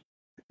church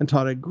and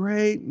taught a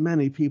great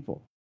many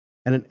people.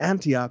 And in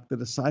Antioch, the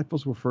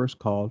disciples were first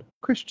called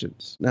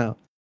Christians. Now,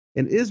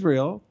 in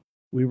Israel,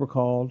 we were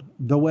called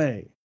the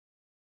Way.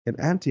 In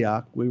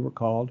Antioch, we were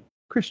called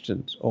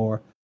Christians,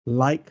 or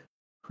like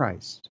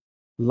Christ,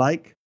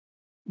 like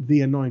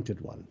the Anointed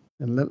One.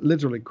 And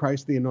literally,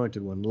 Christ the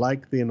Anointed One,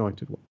 like the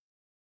Anointed One.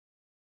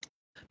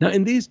 Now,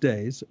 in these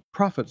days,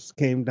 prophets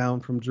came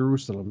down from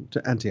Jerusalem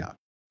to Antioch.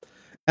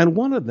 And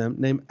one of them,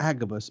 named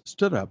Agabus,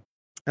 stood up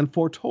and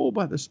foretold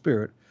by the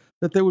Spirit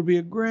that there would be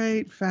a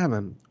great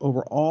famine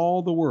over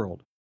all the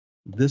world.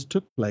 This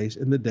took place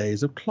in the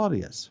days of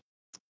Claudius.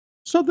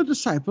 So the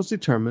disciples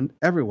determined,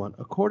 everyone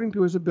according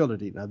to his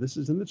ability, now this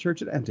is in the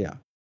church at Antioch,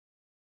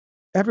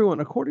 everyone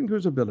according to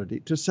his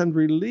ability, to send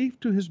relief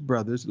to his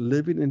brothers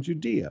living in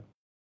Judea.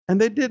 And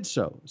they did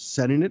so,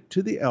 sending it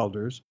to the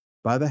elders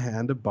by the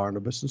hand of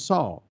Barnabas and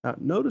Saul. Now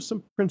notice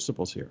some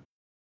principles here.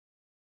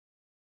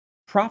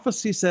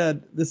 Prophecy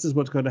said this is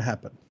what's going to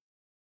happen.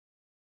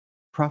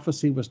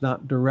 Prophecy was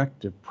not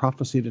directive.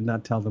 Prophecy did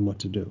not tell them what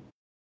to do.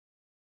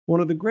 One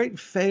of the great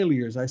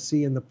failures I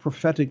see in the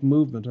prophetic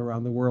movement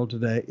around the world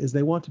today is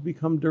they want to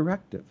become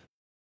directive.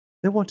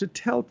 They want to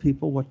tell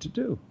people what to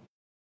do.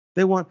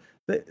 What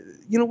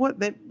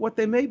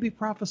they may be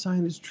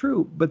prophesying is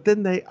true, but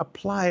then they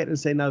apply it and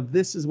say, now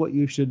this is what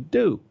you should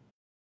do.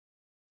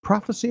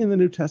 Prophecy in the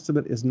New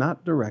Testament is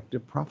not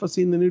directive.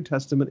 Prophecy in the New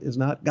Testament is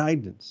not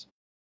guidance.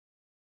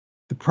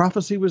 The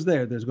prophecy was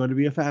there. There's going to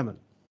be a famine.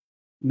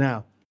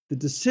 Now, the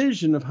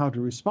decision of how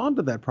to respond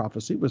to that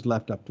prophecy was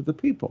left up to the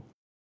people.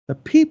 The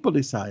people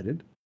decided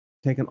to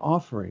take an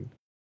offering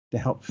to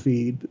help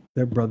feed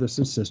their brothers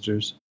and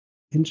sisters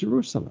in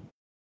Jerusalem.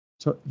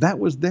 So that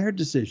was their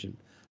decision,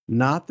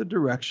 not the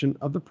direction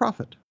of the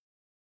prophet.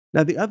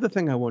 Now, the other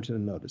thing I want you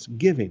to notice,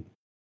 giving.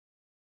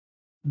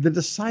 The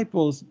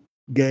disciples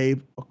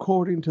gave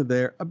according to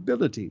their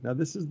ability. Now,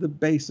 this is the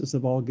basis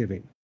of all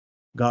giving.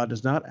 God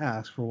does not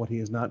ask for what he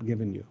has not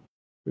given you.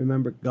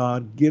 Remember,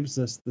 God gives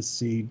us the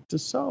seed to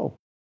sow.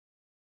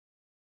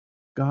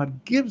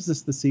 God gives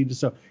us the seed to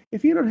sow.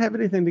 If you don't have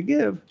anything to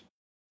give,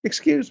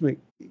 excuse me,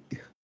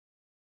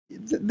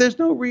 there's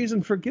no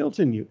reason for guilt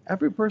in you.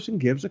 Every person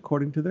gives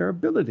according to their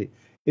ability.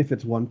 If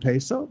it's 1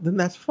 peso, then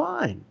that's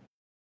fine.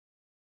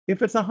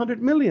 If it's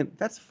 100 million,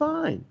 that's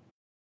fine.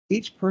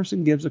 Each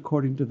person gives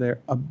according to their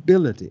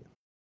ability.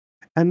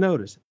 And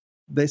notice,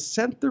 they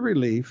sent the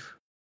relief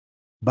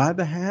by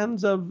the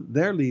hands of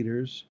their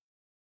leaders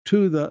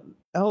to the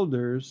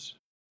elders,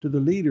 to the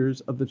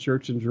leaders of the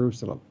church in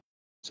Jerusalem.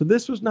 So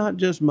this was not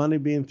just money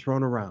being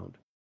thrown around.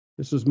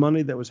 This was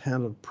money that was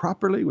handled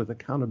properly with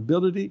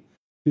accountability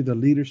to the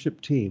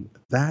leadership team.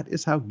 That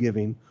is how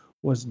giving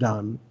was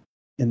done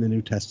in the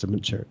New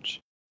Testament church.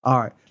 All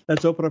right,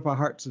 let's open up our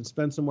hearts and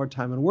spend some more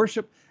time in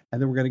worship,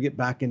 and then we're going to get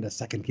back into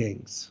 2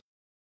 Kings.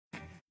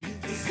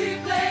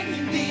 Simpleng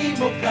hindi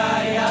mo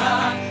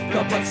kaya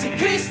kapag si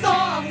Kristo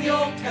ang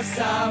iyong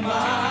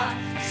kasama,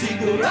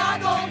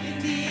 siguradong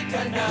hindi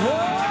ka na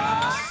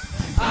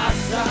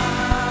asa.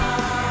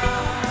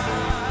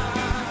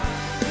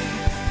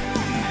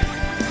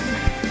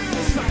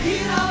 Sa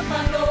hirap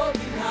man o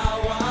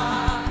ginawa,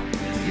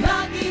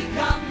 lagi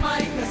kang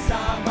may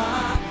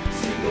kasama,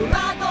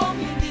 siguradong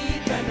hindi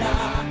ka na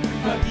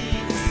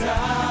mag-iisa.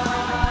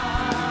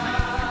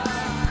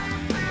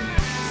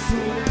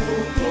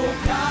 Sumuko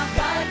ka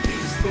kay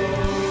Kristo,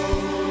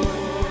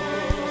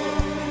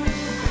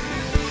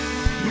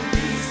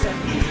 hindi sa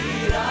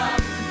hirap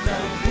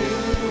ng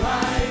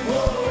buhay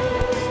mo.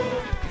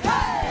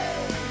 Hey!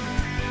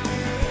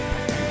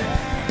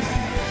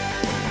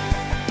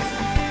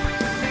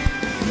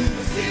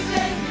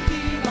 Imposibleng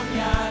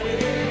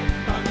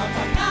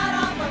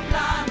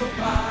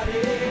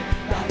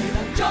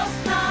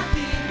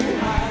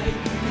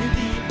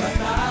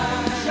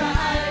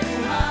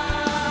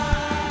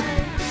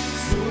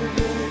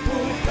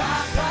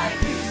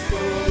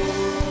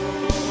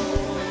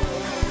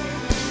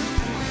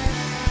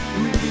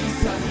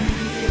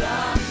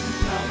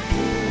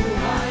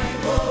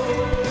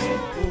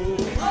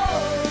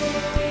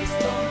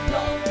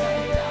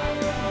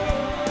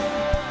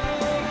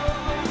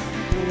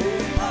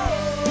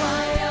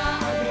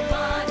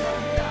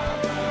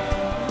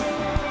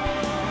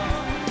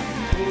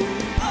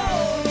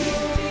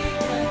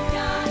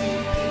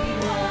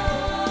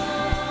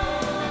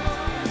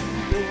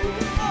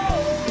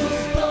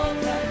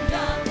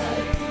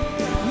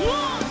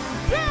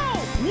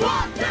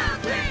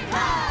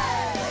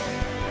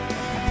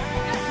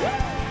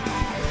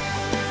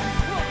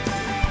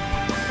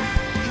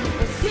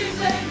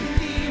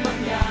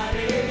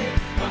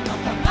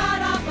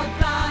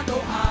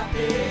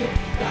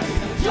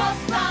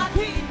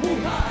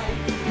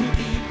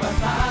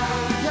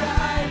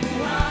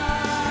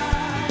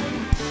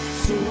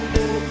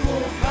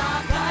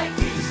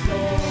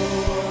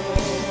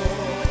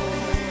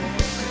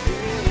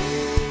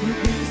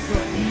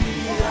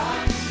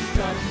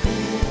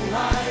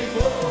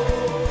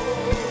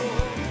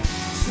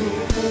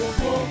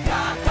Sumuko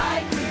ka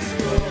kay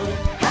Kristo.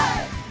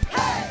 Hey!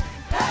 Hey!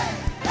 Hey!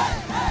 Hey!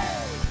 Hey!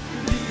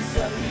 Hindi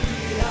sa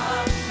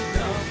hirap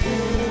ng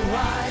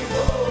buhay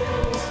mo.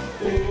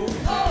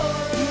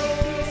 Si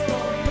Kristo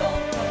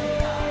yung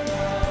kaya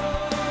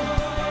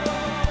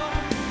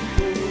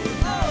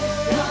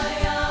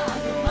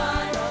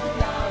anuman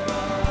ang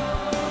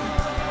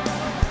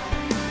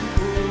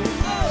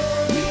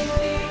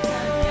hindi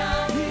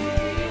kanya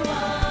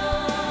iiwan.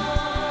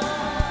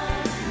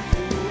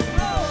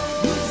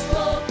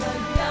 Gusto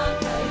kanya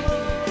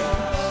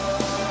kaibigan.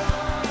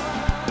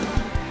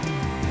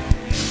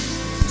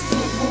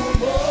 Susuko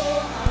mo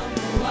ang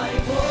buhay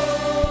mo.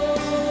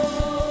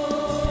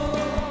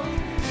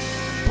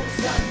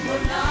 Buksan mo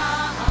na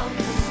ang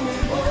puso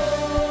mo.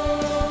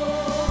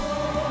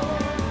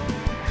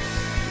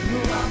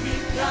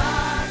 Lumapit ka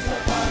sa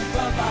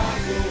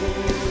pagbabago.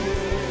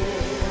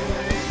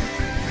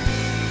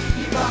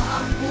 Iba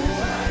ang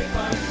buhay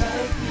pag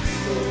kay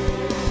Kristo.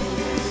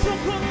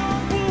 Suko mo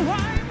ang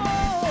buhay mo.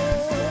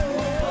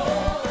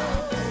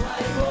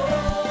 Buhay mo.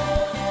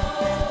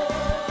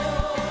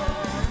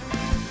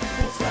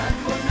 Buksan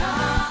mo na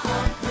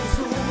ang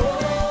puso mo.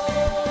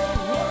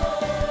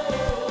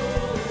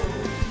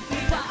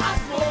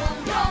 Itaas mo ang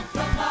iyong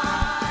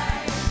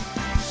kamay.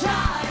 Siya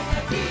ay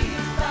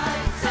naghihintay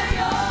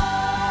sa'yo.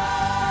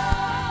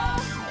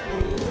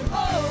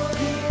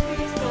 Si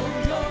Kristo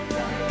yung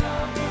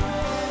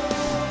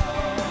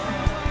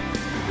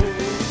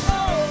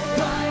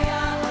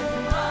kaya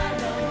anuman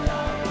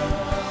ang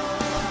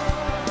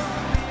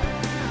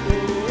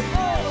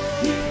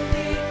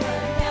hindi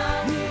kanya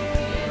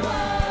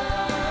iiwan.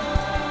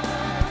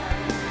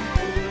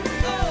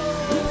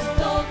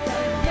 Gusto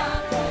kanya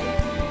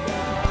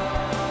kaibigan.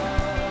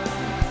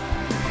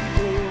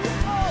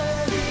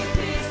 Si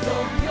Kristo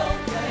yung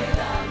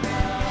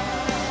kailangan.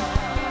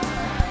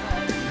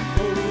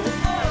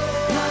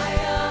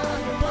 Kaya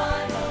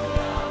anuman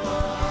ang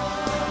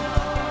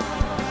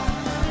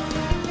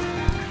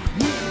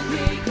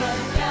hindi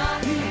kanya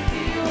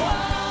iiwan.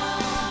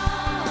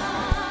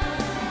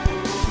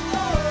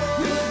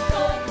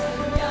 Gusto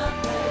kanya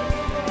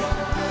kaibigan.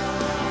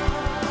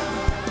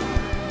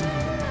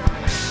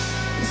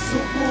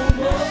 Suko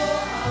mo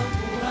ang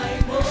buhay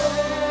mo.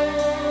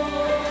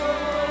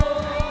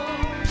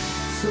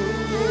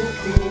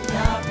 Sumuko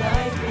ka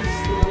kay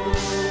Kristo.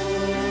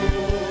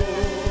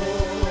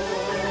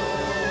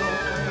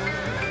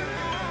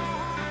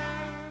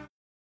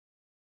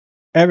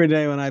 Every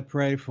day when I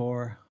pray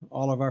for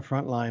all of our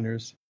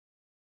frontliners,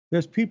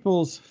 there's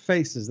people's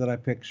faces that I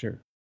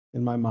picture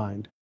in my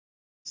mind.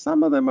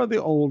 Some of them are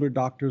the older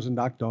doctors and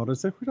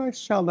doctoras, which I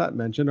shall not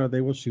mention or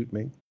they will shoot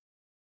me.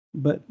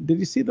 But did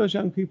you see those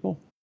young people?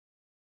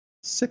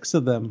 6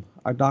 of them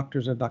are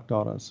doctors and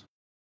doctoras.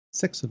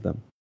 6 of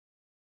them.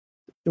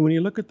 And when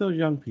you look at those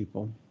young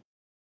people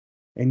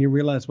and you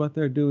realize what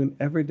they're doing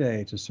every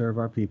day to serve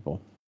our people,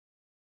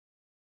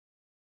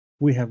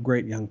 we have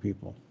great young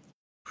people.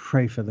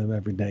 Pray for them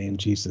every day in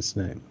Jesus'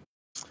 name.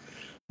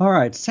 All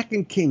right,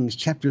 2 Kings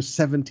chapter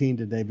 17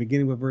 today,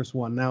 beginning with verse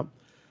 1. Now,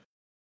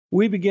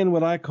 we begin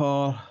what I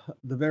call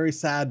the very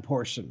sad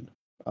portion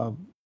of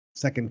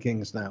 2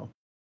 Kings now,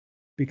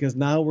 because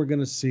now we're going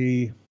to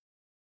see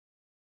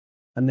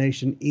a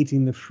nation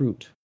eating the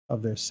fruit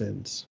of their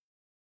sins.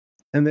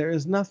 And there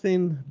is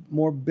nothing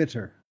more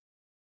bitter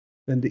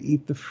than to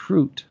eat the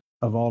fruit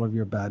of all of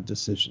your bad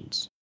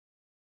decisions.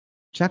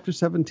 Chapter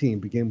 17,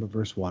 beginning with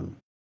verse 1.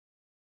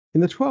 In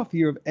the 12th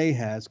year of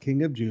Ahaz,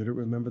 king of Judah,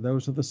 remember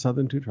those are the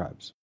southern 2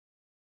 tribes,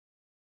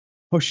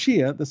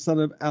 Hoshea, the son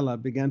of Elah,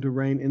 began to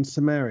reign in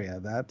Samaria,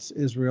 that's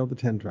Israel, the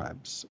 10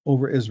 tribes,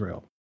 over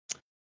Israel.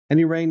 And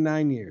he reigned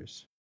 9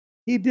 years.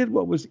 He did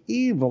what was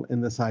evil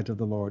in the sight of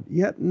the Lord,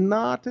 yet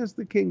not as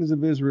the kings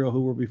of Israel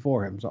who were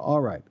before him. So,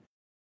 all right,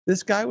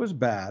 this guy was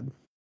bad,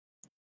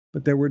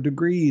 but there were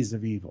degrees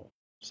of evil.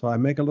 So I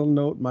make a little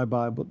note in my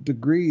Bible,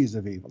 degrees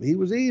of evil. He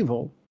was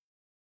evil,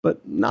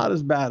 but not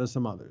as bad as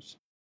some others.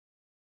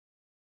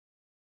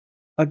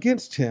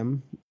 Against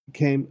him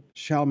came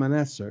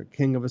Shalmaneser,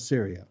 king of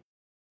Assyria,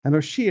 and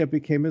Hoshea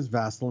became his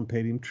vassal and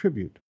paid him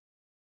tribute.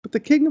 But the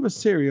king of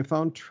Assyria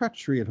found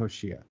treachery in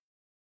Hoshea,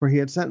 for he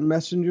had sent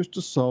messengers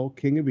to So,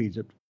 king of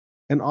Egypt,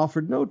 and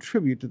offered no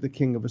tribute to the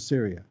king of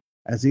Assyria,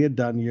 as he had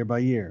done year by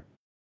year.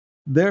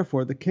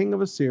 Therefore the king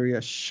of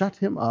Assyria shut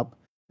him up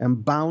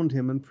and bound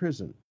him in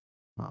prison.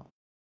 Wow.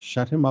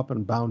 Shut him up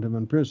and bound him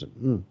in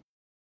prison.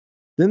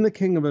 Then the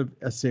king of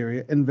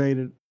Assyria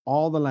invaded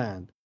all the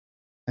land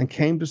and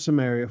came to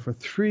Samaria for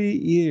 3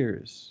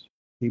 years.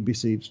 He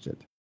besieged it.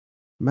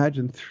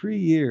 Imagine 3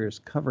 years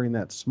covering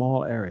that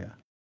small area,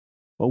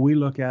 what we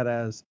look at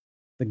as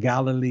the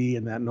Galilee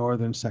in that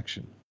northern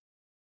section.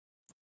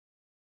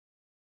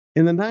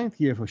 In the 9th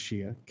year of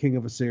Hoshea, king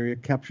of Assyria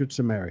captured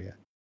Samaria,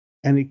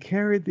 and he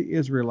carried the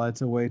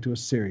Israelites away to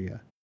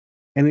Assyria,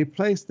 and he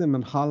placed them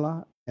in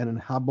Hala and in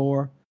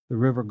Habor, the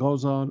river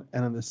Gozan,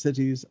 and in the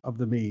cities of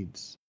the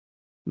Medes.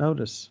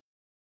 Notice,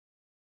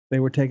 they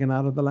were taken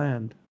out of the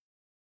land.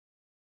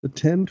 The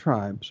 10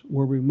 tribes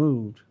were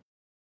removed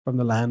from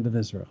the land of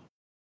Israel.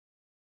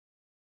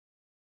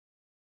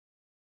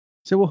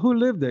 Say, well, who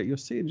lived there? You'll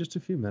see in just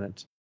a few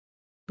minutes.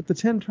 But the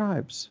 10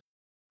 tribes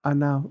are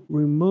now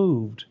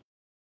removed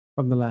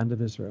from the land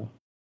of Israel,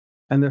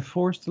 and they're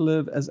forced to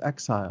live as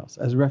exiles,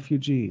 as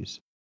refugees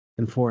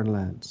in foreign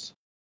lands.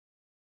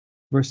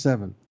 Verse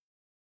 7.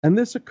 And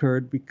this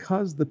occurred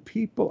because the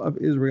people of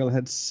Israel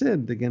had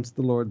sinned against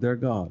the Lord their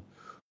God,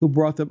 who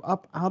brought them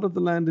up out of the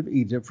land of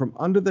Egypt from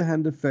under the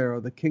hand of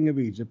Pharaoh, the king of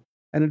Egypt,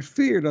 and had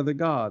feared other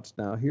gods.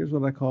 Now, here's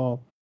what I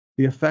call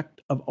the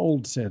effect of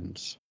old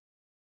sins.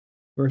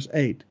 Verse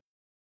 8.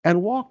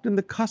 And walked in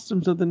the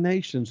customs of the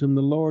nations whom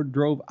the Lord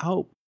drove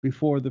out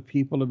before the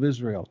people of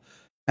Israel,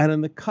 and in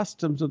the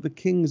customs of the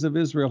kings of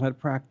Israel had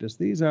practiced.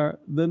 These are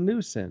the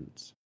new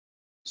sins.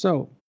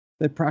 So,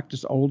 they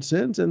practiced old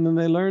sins, and then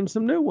they learned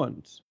some new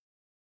ones.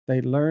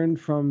 They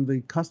learned from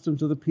the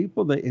customs of the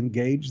people, they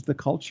engaged the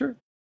culture,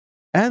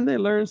 and they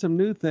learned some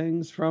new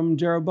things from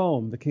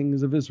Jeroboam, the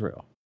kings of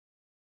Israel.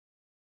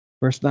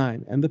 Verse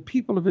 9, and the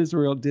people of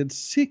Israel did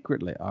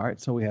secretly. All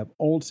right, so we have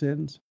old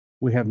sins,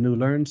 we have new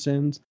learned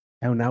sins,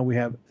 and now we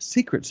have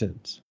secret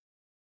sins.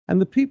 And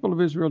the people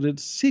of Israel did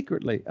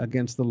secretly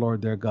against the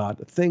Lord their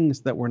God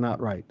things that were not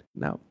right.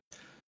 Now,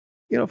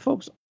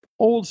 folks,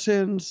 old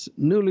sins,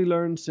 newly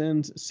learned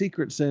sins,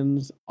 secret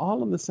sins,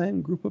 all in the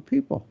same group of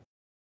people.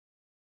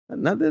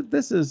 Now,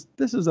 this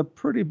is a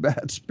pretty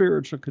bad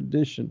spiritual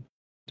condition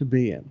to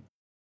be in.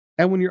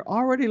 And when you're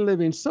already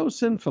living so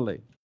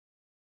sinfully,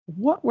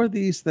 what were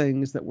these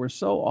things that were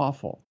so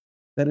awful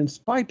that in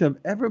spite of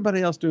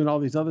everybody else doing all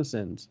these other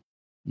sins,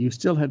 you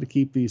still had to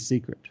keep these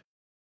secret?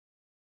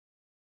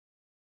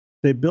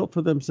 They built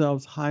for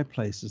themselves high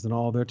places in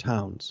all their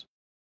towns,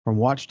 from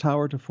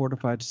watchtower to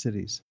fortified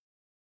cities.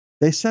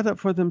 They set up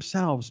for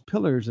themselves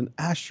pillars and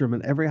ashram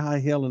in every high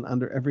hill and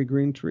under every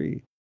green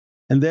tree.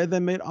 And there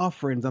they made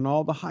offerings on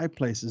all the high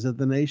places that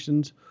the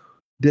nations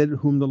did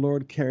whom the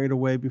Lord carried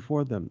away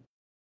before them.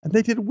 And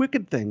they did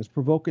wicked things,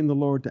 provoking the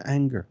Lord to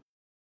anger.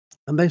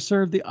 And they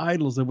served the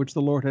idols of which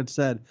the Lord had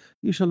said,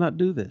 you shall not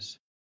do this.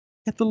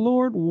 Yet the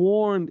Lord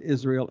warned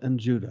Israel and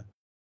Judah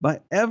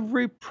by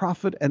every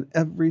prophet and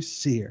every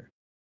seer,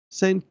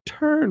 saying,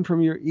 turn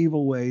from your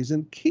evil ways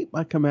and keep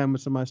my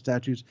commandments and my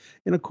statutes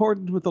in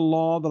accordance with the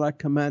law that I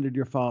commanded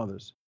your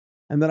fathers,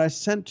 and that I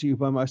sent to you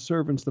by my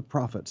servants the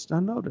prophets.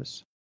 Now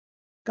notice,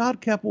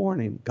 God kept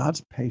warning.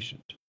 God's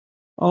patient.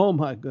 Oh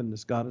my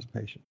goodness, God is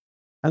patient.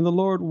 And the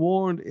Lord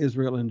warned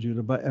Israel and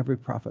Judah by every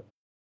prophet.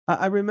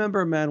 I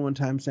remember a man one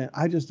time saying,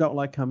 I just don't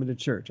like coming to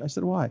church. I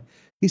said, why?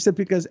 He said,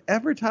 because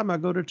every time I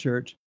go to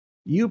church,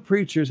 you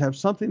preachers have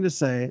something to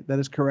say that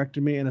is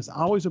correcting me, and it's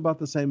always about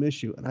the same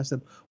issue. And I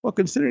said, well,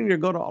 considering you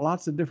go to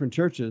lots of different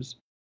churches,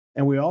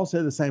 and we all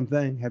say the same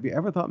thing, have you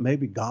ever thought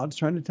maybe God's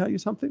trying to tell you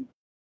something?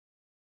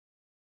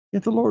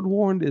 Yet the Lord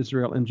warned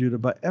Israel and Judah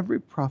by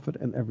every prophet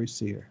and every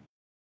seer.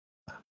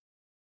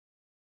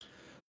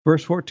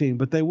 Verse 14,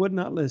 but they would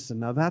not listen.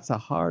 Now that's a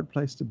hard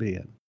place to be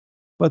in.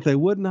 But they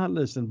would not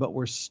listen, but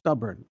were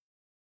stubborn.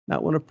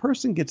 Now, when a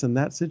person gets in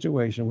that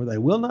situation where they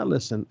will not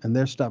listen and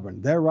they're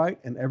stubborn, they're right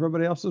and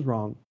everybody else is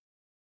wrong,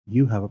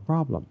 you have a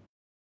problem.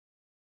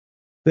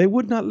 They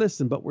would not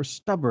listen, but were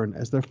stubborn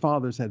as their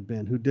fathers had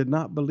been, who did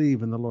not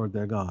believe in the Lord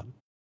their God.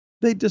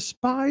 They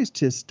despised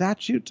his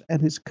statutes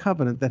and his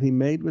covenant that he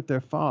made with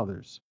their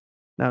fathers.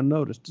 Now,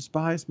 notice,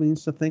 despise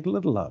means to think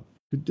little of,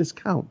 to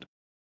discount.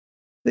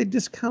 They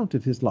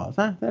discounted his laws.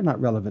 They're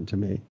not relevant to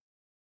me.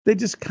 They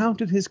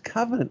discounted his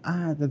covenant.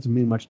 That doesn't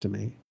mean much to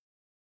me.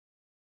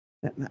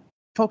 Now,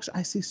 folks,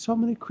 I see so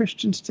many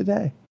Christians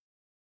today.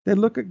 They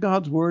look at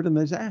God's word and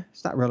they say,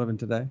 it's not relevant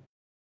today.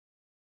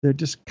 They're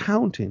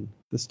discounting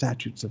the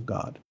statutes of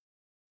God,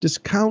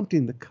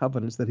 discounting the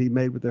covenants that he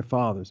made with their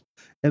fathers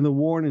and the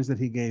warnings that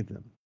he gave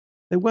them.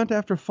 They went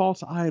after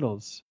false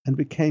idols and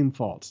became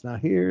false. Now,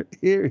 that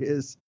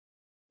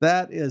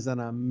is an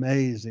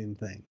amazing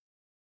thing.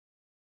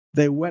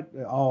 They went,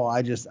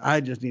 I just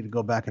need to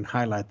go back and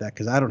highlight that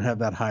because I don't have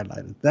that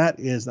highlighted. That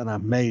is an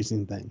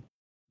amazing thing.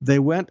 They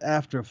went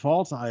after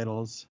false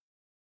idols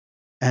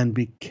and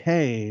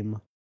became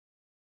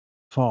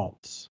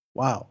false.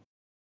 Wow.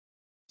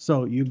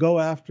 So you go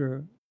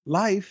after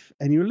life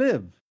and you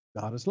live.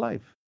 God is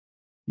life.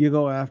 You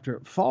go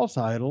after false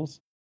idols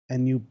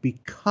and you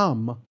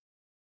become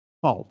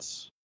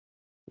false.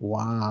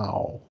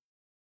 Wow.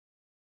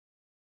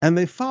 And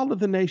they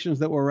followed the nations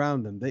that were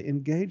around them. They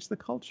engaged the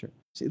culture.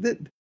 See, that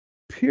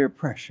peer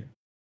pressure,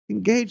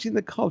 engaging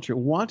the culture,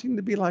 wanting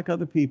to be like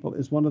other people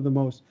is one of the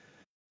most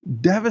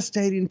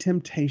devastating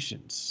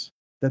temptations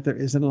that there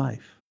is in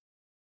life.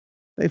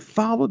 They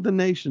followed the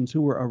nations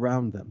who were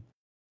around them,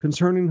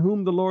 concerning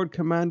whom the Lord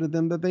commanded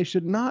them that they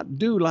should not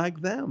do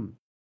like them.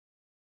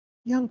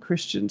 Young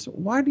Christians,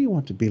 why do you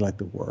want to be like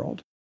the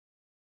world?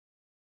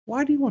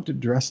 Why do you want to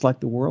dress like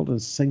the world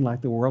and sing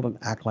like the world and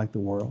act like the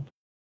world?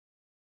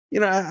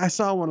 I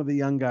saw one of the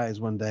young guys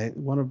one day,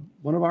 one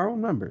of our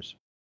own members,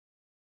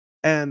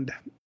 and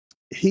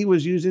he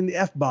was using the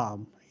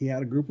F-bomb. He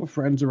had a group of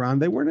friends around.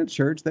 They weren't in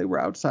church. They were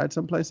outside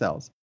someplace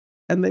else,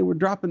 and they were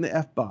dropping the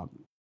F-bomb.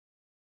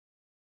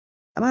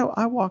 And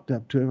I walked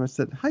up to him. I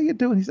said, how you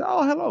doing? He said,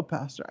 oh, hello,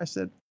 Pastor. I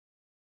said,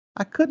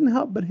 I couldn't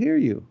help but hear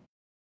you.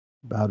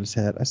 He bowed his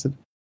head. I said,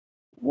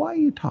 why are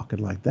you talking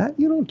like that?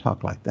 You don't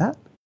talk like that.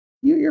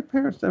 Your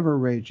parents never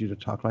raised you to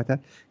talk like that.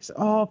 He said,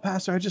 oh,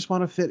 Pastor, I just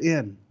want to fit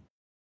in.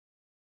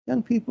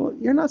 Young people,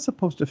 you're not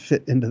supposed to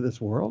fit into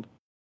this world.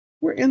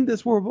 We're in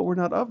this world, but we're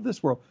not of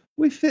this world.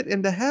 We fit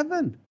into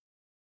heaven.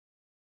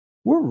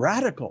 We're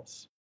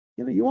radicals.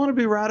 You want to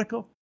be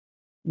radical?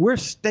 We're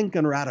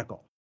stinking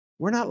radical.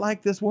 We're not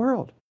like this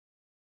world.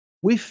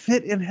 We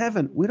fit in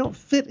heaven. We don't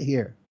fit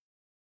here.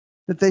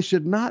 That they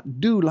should not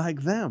do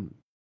like them.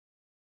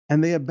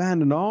 And they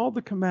abandoned all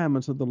the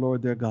commandments of the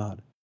Lord their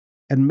God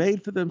and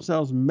made for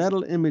themselves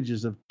metal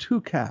images of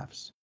 2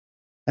 calves.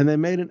 And they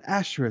made an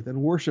Ashereth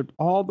and worshipped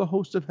all the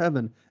host of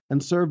heaven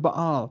and served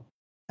Baal.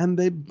 And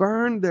they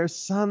burned their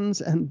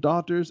sons and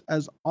daughters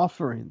as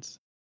offerings.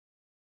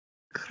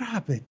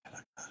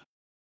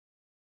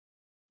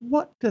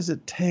 What does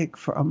it take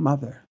for a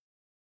mother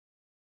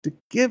to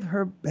give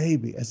her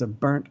baby as a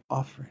burnt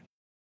offering?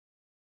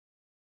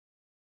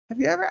 Have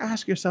you ever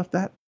asked yourself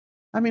that?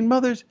 I mean,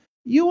 mothers,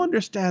 you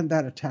understand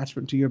that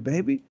attachment to your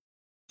baby.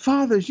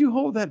 Fathers, you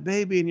hold that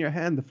baby in your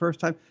hand the first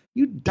time.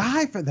 You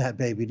die for that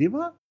baby, do you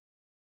not?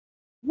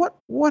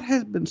 What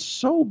has been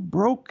so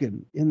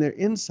broken in their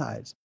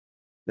insides?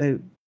 They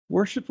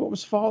worshipped what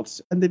was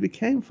false and they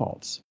became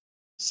false.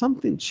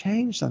 Something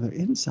changed on their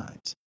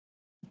insides.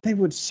 They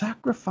would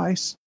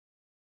sacrifice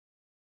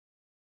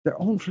their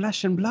own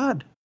flesh and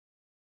blood.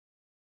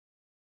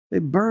 They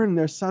burned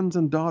their sons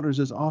and daughters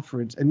as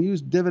offerings and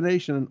used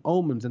divination and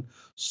omens and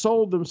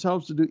sold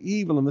themselves to do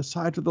evil in the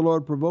sight of the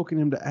Lord, provoking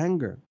him to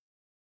anger.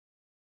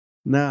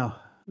 Now,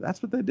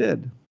 that's what they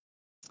did.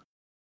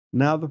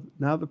 Now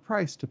the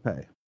price to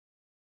pay.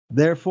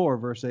 Therefore,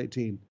 verse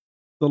 18,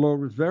 the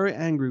Lord was very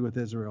angry with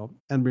Israel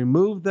and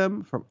removed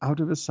them from out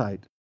of his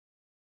sight.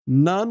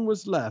 None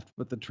was left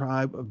but the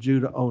tribe of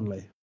Judah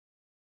only.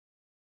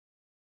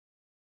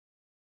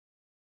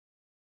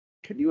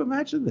 Can you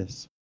imagine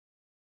this?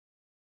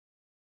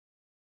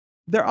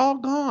 They're all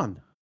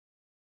gone.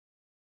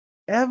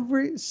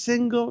 Every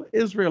single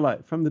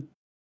Israelite from the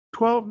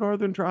 12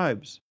 northern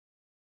tribes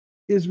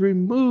is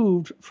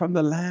removed from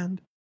the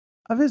land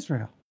of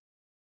Israel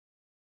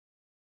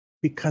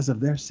because of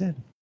their sin.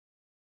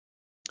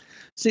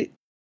 See,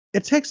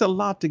 it takes a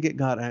lot to get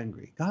God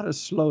angry. God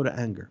is slow to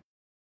anger.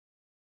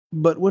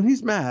 But when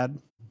he's mad,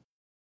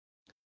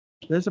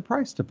 there's a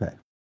price to pay.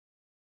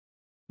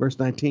 Verse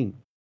 19.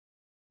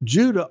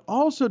 Judah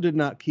also did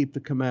not keep the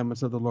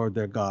commandments of the Lord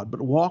their God,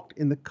 but walked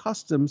in the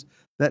customs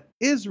that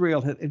Israel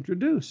had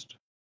introduced.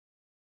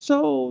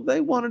 So they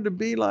wanted to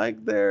be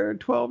like their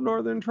 12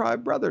 northern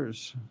tribe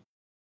brothers.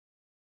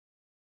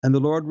 And the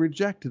Lord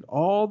rejected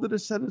all the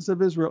descendants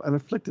of Israel and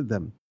afflicted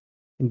them,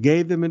 and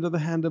gave them into the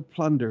hand of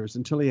plunderers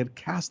until he had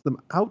cast them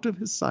out of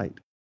his sight.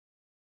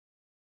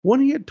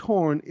 When he had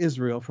torn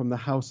Israel from the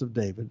house of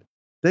David,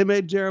 they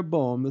made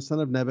Jeroboam the son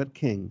of Nebat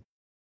king.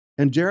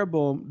 And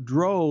Jeroboam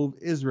drove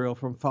Israel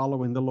from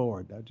following the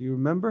Lord. Now, do you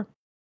remember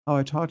how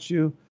I taught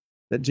you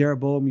that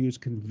Jeroboam used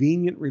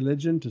convenient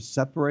religion to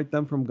separate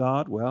them from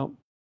God? Well,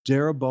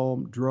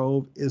 Jeroboam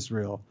drove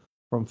Israel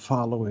from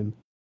following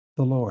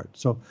the Lord.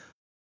 So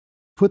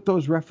put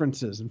those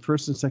references in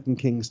 1st and 2nd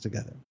Kings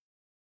together.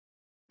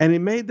 And he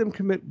made them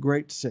commit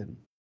great sin.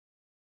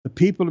 The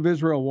people of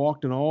Israel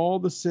walked in all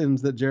the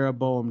sins that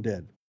Jeroboam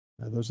did.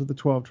 Now, those are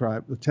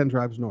the 10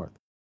 tribes north.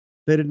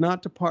 They did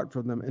not depart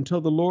from them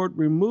until the Lord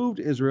removed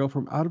Israel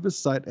from out of his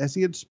sight, as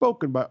he had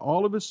spoken by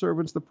all of his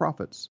servants the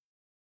prophets.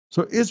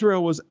 So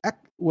Israel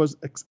was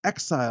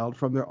exiled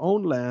from their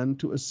own land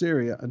to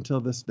Assyria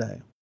until this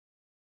day.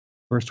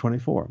 Verse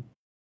 24.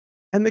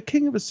 And the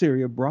king of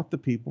Assyria brought the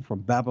people from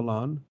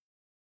Babylon,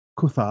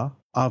 Cutha,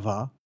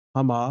 Ava,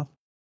 Hamath,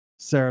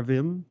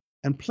 Seraphim,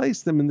 and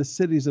placed them in the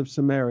cities of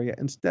Samaria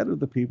instead of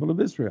the people of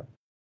Israel.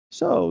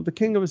 So the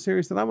king of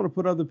Assyria said, I'm going to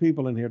put other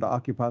people in here to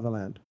occupy the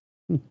land.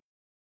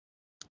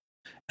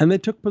 And they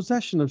took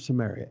possession of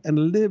Samaria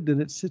and lived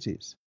in its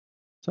cities.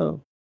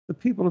 So the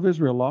people of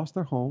Israel lost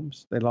their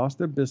homes, they lost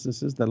their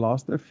businesses, they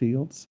lost their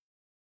fields,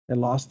 they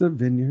lost their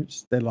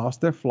vineyards, they lost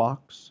their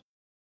flocks.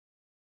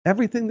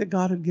 Everything that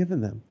God had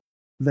given them,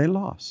 they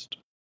lost.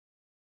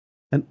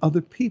 And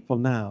other people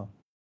now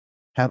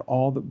had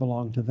all that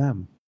belonged to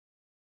them.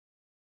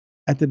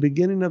 At the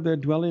beginning of their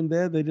dwelling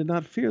there, they did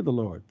not fear the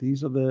Lord.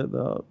 These are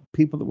the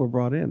people that were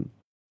brought in.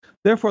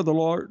 Therefore, the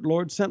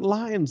Lord sent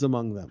lions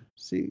among them.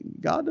 See,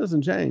 God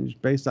doesn't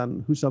change based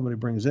on who somebody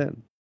brings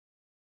in,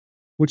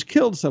 which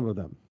killed some of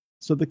them.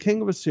 So the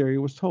king of Assyria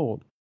was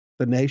told,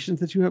 the nations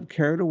that you have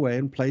carried away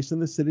and placed in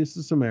the cities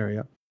of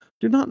Samaria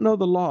do not know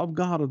the law of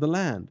God of the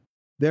land.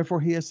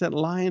 Therefore, he has sent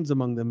lions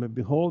among them, and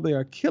behold, they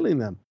are killing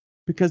them,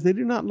 because they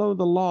do not know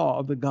the law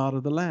of the God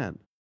of the land.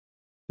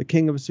 The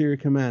king of Assyria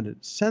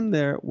commanded, send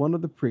there one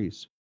of the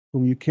priests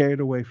whom you carried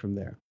away from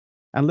there,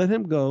 and let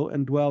him go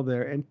and dwell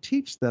there and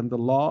teach them the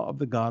law of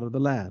the God of the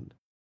land.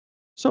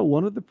 So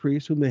one of the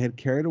priests whom they had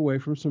carried away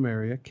from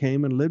Samaria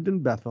came and lived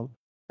in Bethel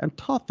and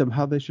taught them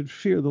how they should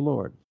fear the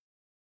Lord.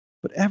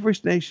 But every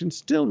nation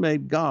still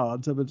made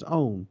gods of its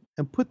own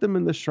and put them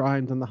in the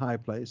shrines and the high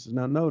places.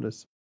 Now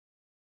notice,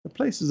 The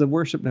places of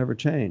worship never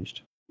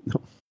changed.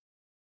 No.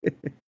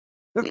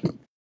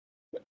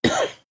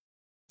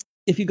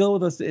 If you go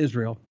with us to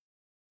Israel,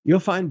 you'll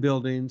find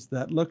buildings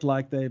that look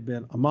like they've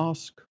been a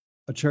mosque,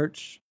 a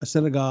church, a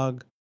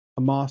synagogue,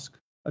 a mosque,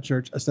 a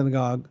church, a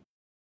synagogue,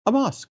 a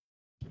mosque.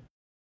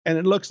 And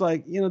it looks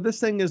like, this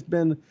thing has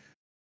been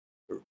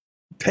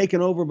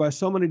taken over by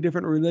so many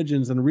different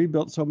religions and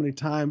rebuilt so many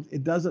times,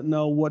 it doesn't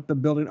know what the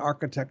building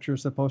architecture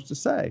is supposed to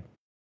say.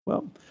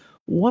 Well,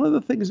 one of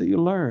the things that you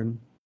learn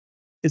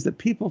is that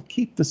people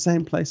keep the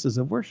same places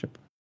of worship.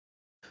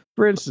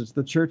 For instance,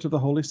 the Church of the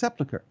Holy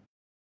Sepulchre.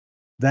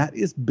 That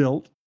was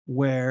built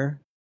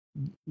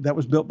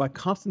by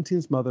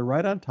Constantine's mother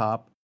right on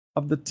top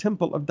of the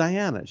Temple of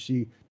Diana.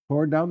 She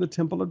tore down the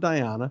Temple of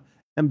Diana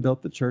and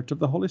built the Church of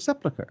the Holy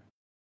Sepulchre.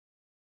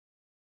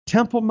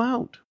 Temple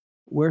Mount,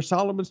 where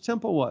Solomon's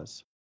temple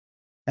was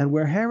and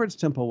where Herod's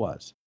temple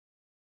was,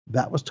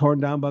 that was torn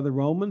down by the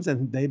Romans,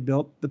 and they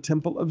built the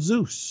Temple of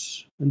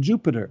Zeus and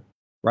Jupiter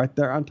right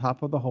there on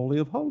top of the Holy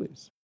of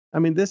Holies. I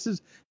mean,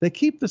 they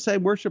keep the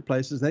same worship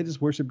places, they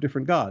just worship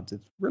different gods.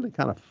 It's really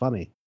kind of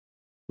funny,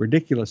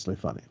 ridiculously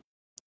funny.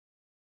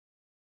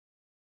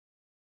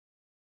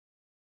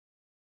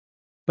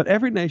 But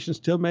every nation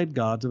still made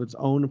gods of its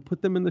own and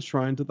put them in the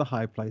shrines of the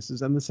high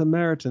places, and the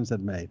Samaritans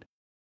had made.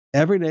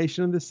 Every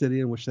nation in the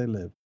city in which they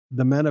lived.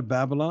 The men of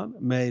Babylon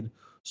made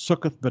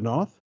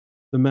Succoth-Benoth.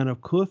 The men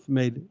of Cuth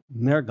made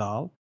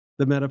Nergal.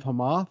 The men of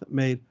Hamath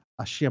made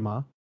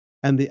Ashima.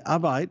 And the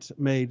Avites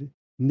made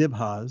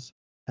Nibhaz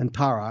and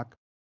Tarak.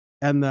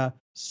 And the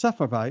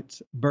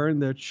Sepharvites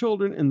burned their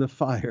children in the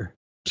fire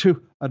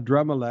to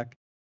Adramelech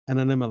and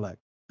Animelech,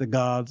 the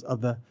gods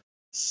of the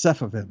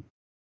Sepharvim.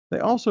 They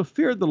also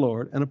feared the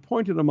Lord and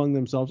appointed among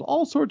themselves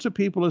all sorts of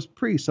people as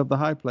priests of the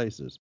high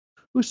places,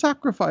 who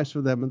sacrificed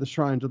for them in the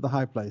shrines of the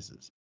high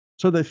places.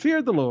 So they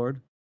feared the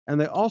Lord,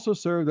 and they also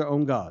served their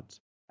own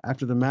gods,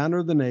 after the manner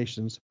of the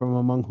nations from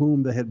among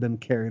whom they had been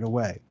carried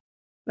away.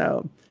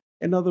 Now,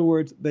 in other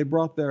words, they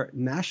brought their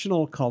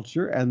national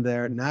culture and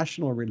their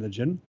national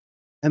religion,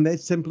 and they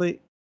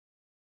simply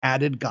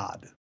added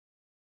God.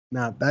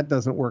 Now, that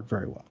doesn't work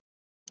very well.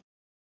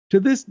 To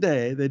this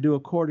day, they do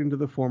according to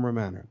the former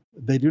manner.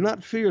 They do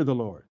not fear the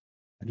Lord,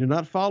 and do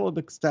not follow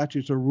the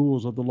statutes or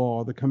rules of the law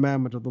or the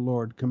commandment of the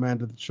Lord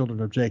commanded the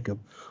children of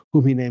Jacob,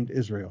 whom he named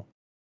Israel.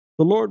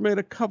 The Lord made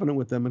a covenant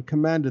with them and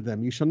commanded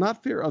them, You shall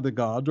not fear other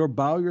gods, or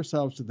bow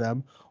yourselves to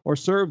them, or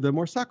serve them,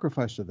 or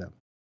sacrifice to them.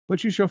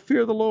 But you shall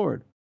fear the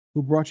Lord,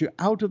 who brought you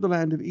out of the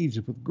land of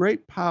Egypt with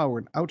great power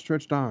and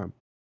outstretched arm.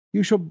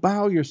 You shall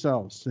bow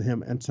yourselves to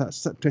him, and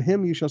to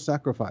him you shall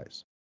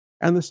sacrifice.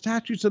 And the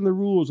statutes and the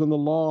rules and the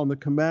law and the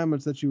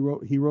commandments that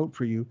he wrote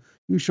for you,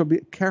 you shall be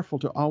careful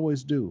to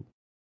always do.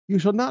 You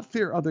shall not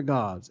fear other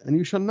gods, and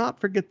you shall not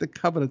forget the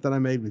covenant that I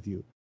made with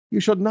you. You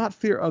shall not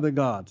fear other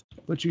gods,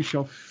 but you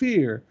shall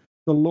fear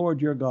the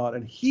Lord your God,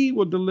 and he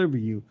will deliver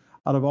you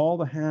out of all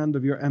the hand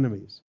of your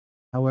enemies.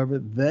 However,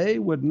 they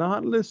would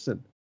not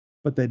listen,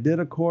 but they did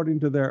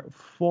according to their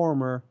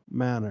former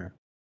manner.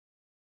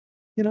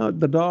 The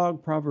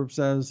dog, proverb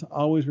says,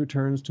 always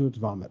returns to its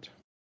vomit.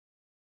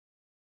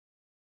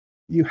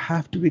 You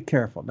have to be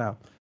careful. Now,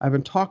 I've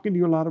been talking to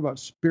you a lot about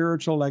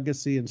spiritual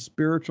legacy and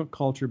spiritual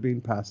culture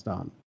being passed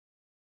on.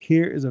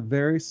 Here is a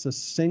very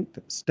succinct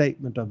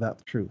statement of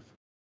that truth.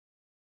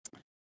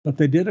 But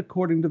they did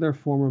according to their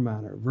former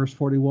manner. Verse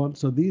 41,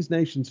 so these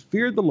nations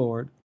feared the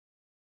Lord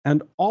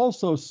and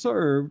also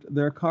served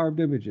their carved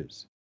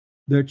images.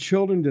 Their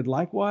children did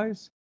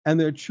likewise, and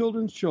their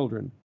children's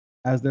children,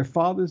 as their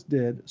fathers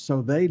did,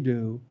 so they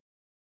do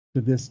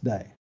to this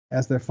day.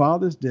 As their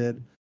fathers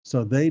did,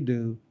 so they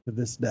do to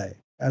this day.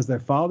 As their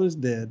fathers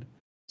did,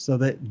 so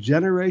that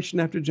generation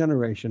after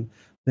generation,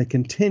 they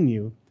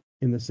continue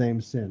in the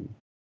same sin.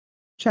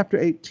 Chapter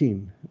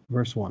 18,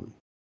 verse 1.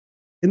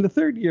 In the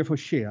 3rd year of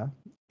Hoshea,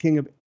 king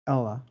of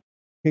Elah,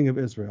 king of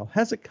Israel,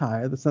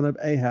 Hezekiah, the son of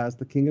Ahaz,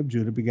 the king of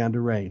Judah, began to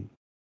reign.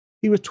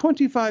 He was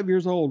 25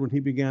 years old when he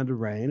began to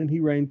reign, and he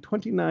reigned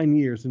 29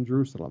 years in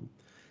Jerusalem.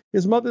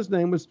 His mother's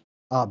name was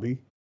Abi,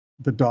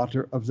 the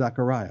daughter of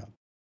Zechariah.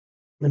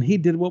 And he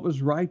did what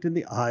was right in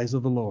the eyes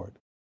of the Lord.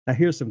 Now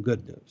here's some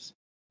good news.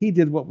 He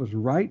did what was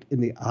right in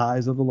the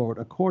eyes of the Lord,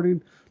 according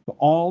to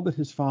all that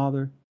his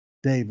father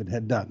David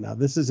had done. Now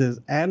this is his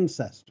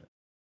ancestor.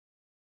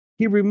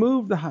 He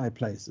removed the high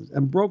places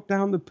and broke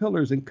down the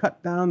pillars and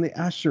cut down the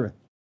Ashereth.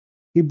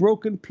 He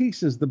broke in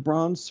pieces the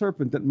bronze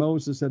serpent that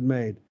Moses had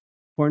made.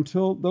 For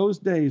until those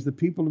days the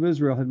people of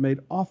Israel had made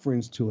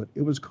offerings to it.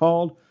 It was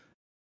called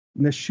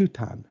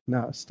Neshutan.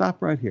 Now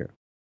stop right here.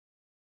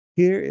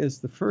 Here is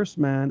the first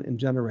man in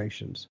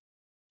generations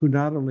who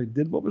not only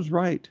did what was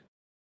right,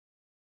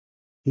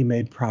 he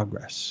made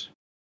progress.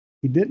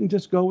 He didn't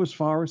just go as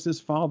far as his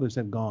fathers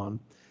had gone.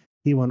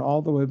 He went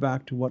all the way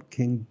back to what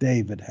King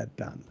David had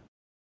done.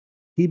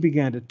 He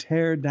began to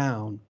tear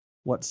down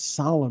what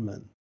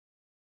Solomon,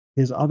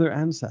 his other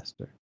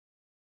ancestor,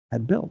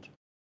 had built.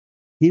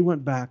 He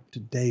went back to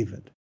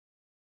David.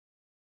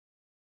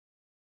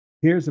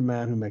 Here's a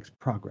man who makes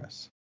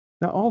progress.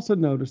 Now also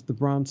notice the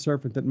bronze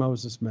serpent that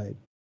Moses made.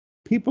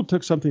 people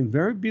took something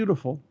very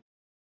beautiful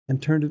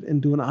and turned it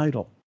into an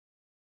idol.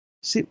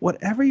 See,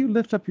 whatever you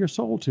lift up your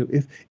soul to,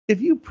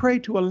 if you pray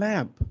to a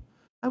lamp,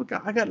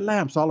 I got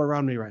lamps all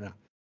around me right now.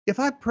 If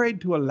I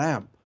prayed to a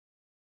lamp,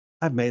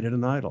 I've made it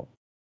an idol.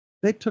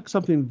 They took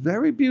something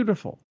very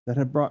beautiful that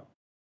had brought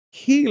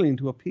healing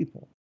to a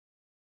people,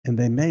 and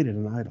they made it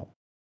an idol.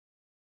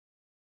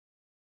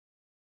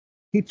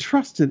 He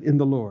trusted in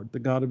the Lord, the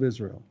God of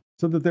Israel,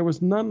 so that there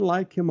was none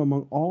like him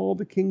among all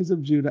the kings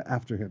of Judah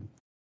after him,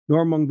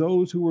 nor among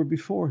those who were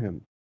before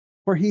him.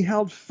 For he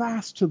held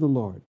fast to the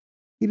Lord.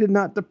 He did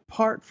not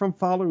depart from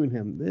following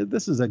him.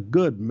 This is a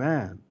good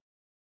man.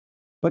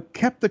 But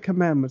kept the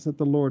commandments that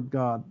the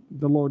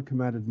Lord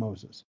commanded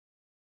Moses.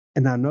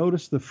 And now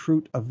notice the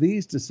fruit of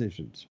these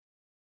decisions.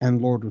 And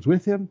the Lord was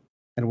with him,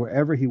 and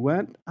wherever he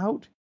went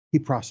out, he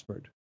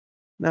prospered.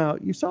 Now,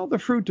 you saw the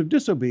fruit of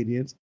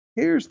disobedience.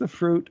 Here's the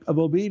fruit of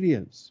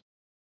obedience.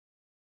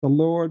 The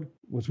Lord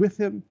was with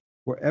him.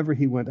 Wherever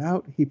he went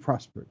out, he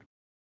prospered.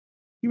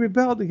 He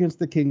rebelled against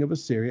the king of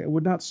Assyria and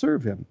would not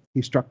serve him.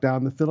 He struck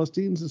down the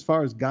Philistines as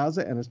far as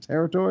Gaza and its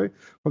territory,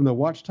 from the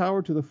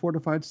watchtower to the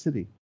fortified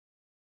city.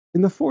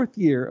 In the 4th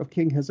year of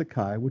King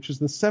Hezekiah, which is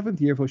the 7th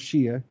year of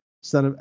Hoshea, son of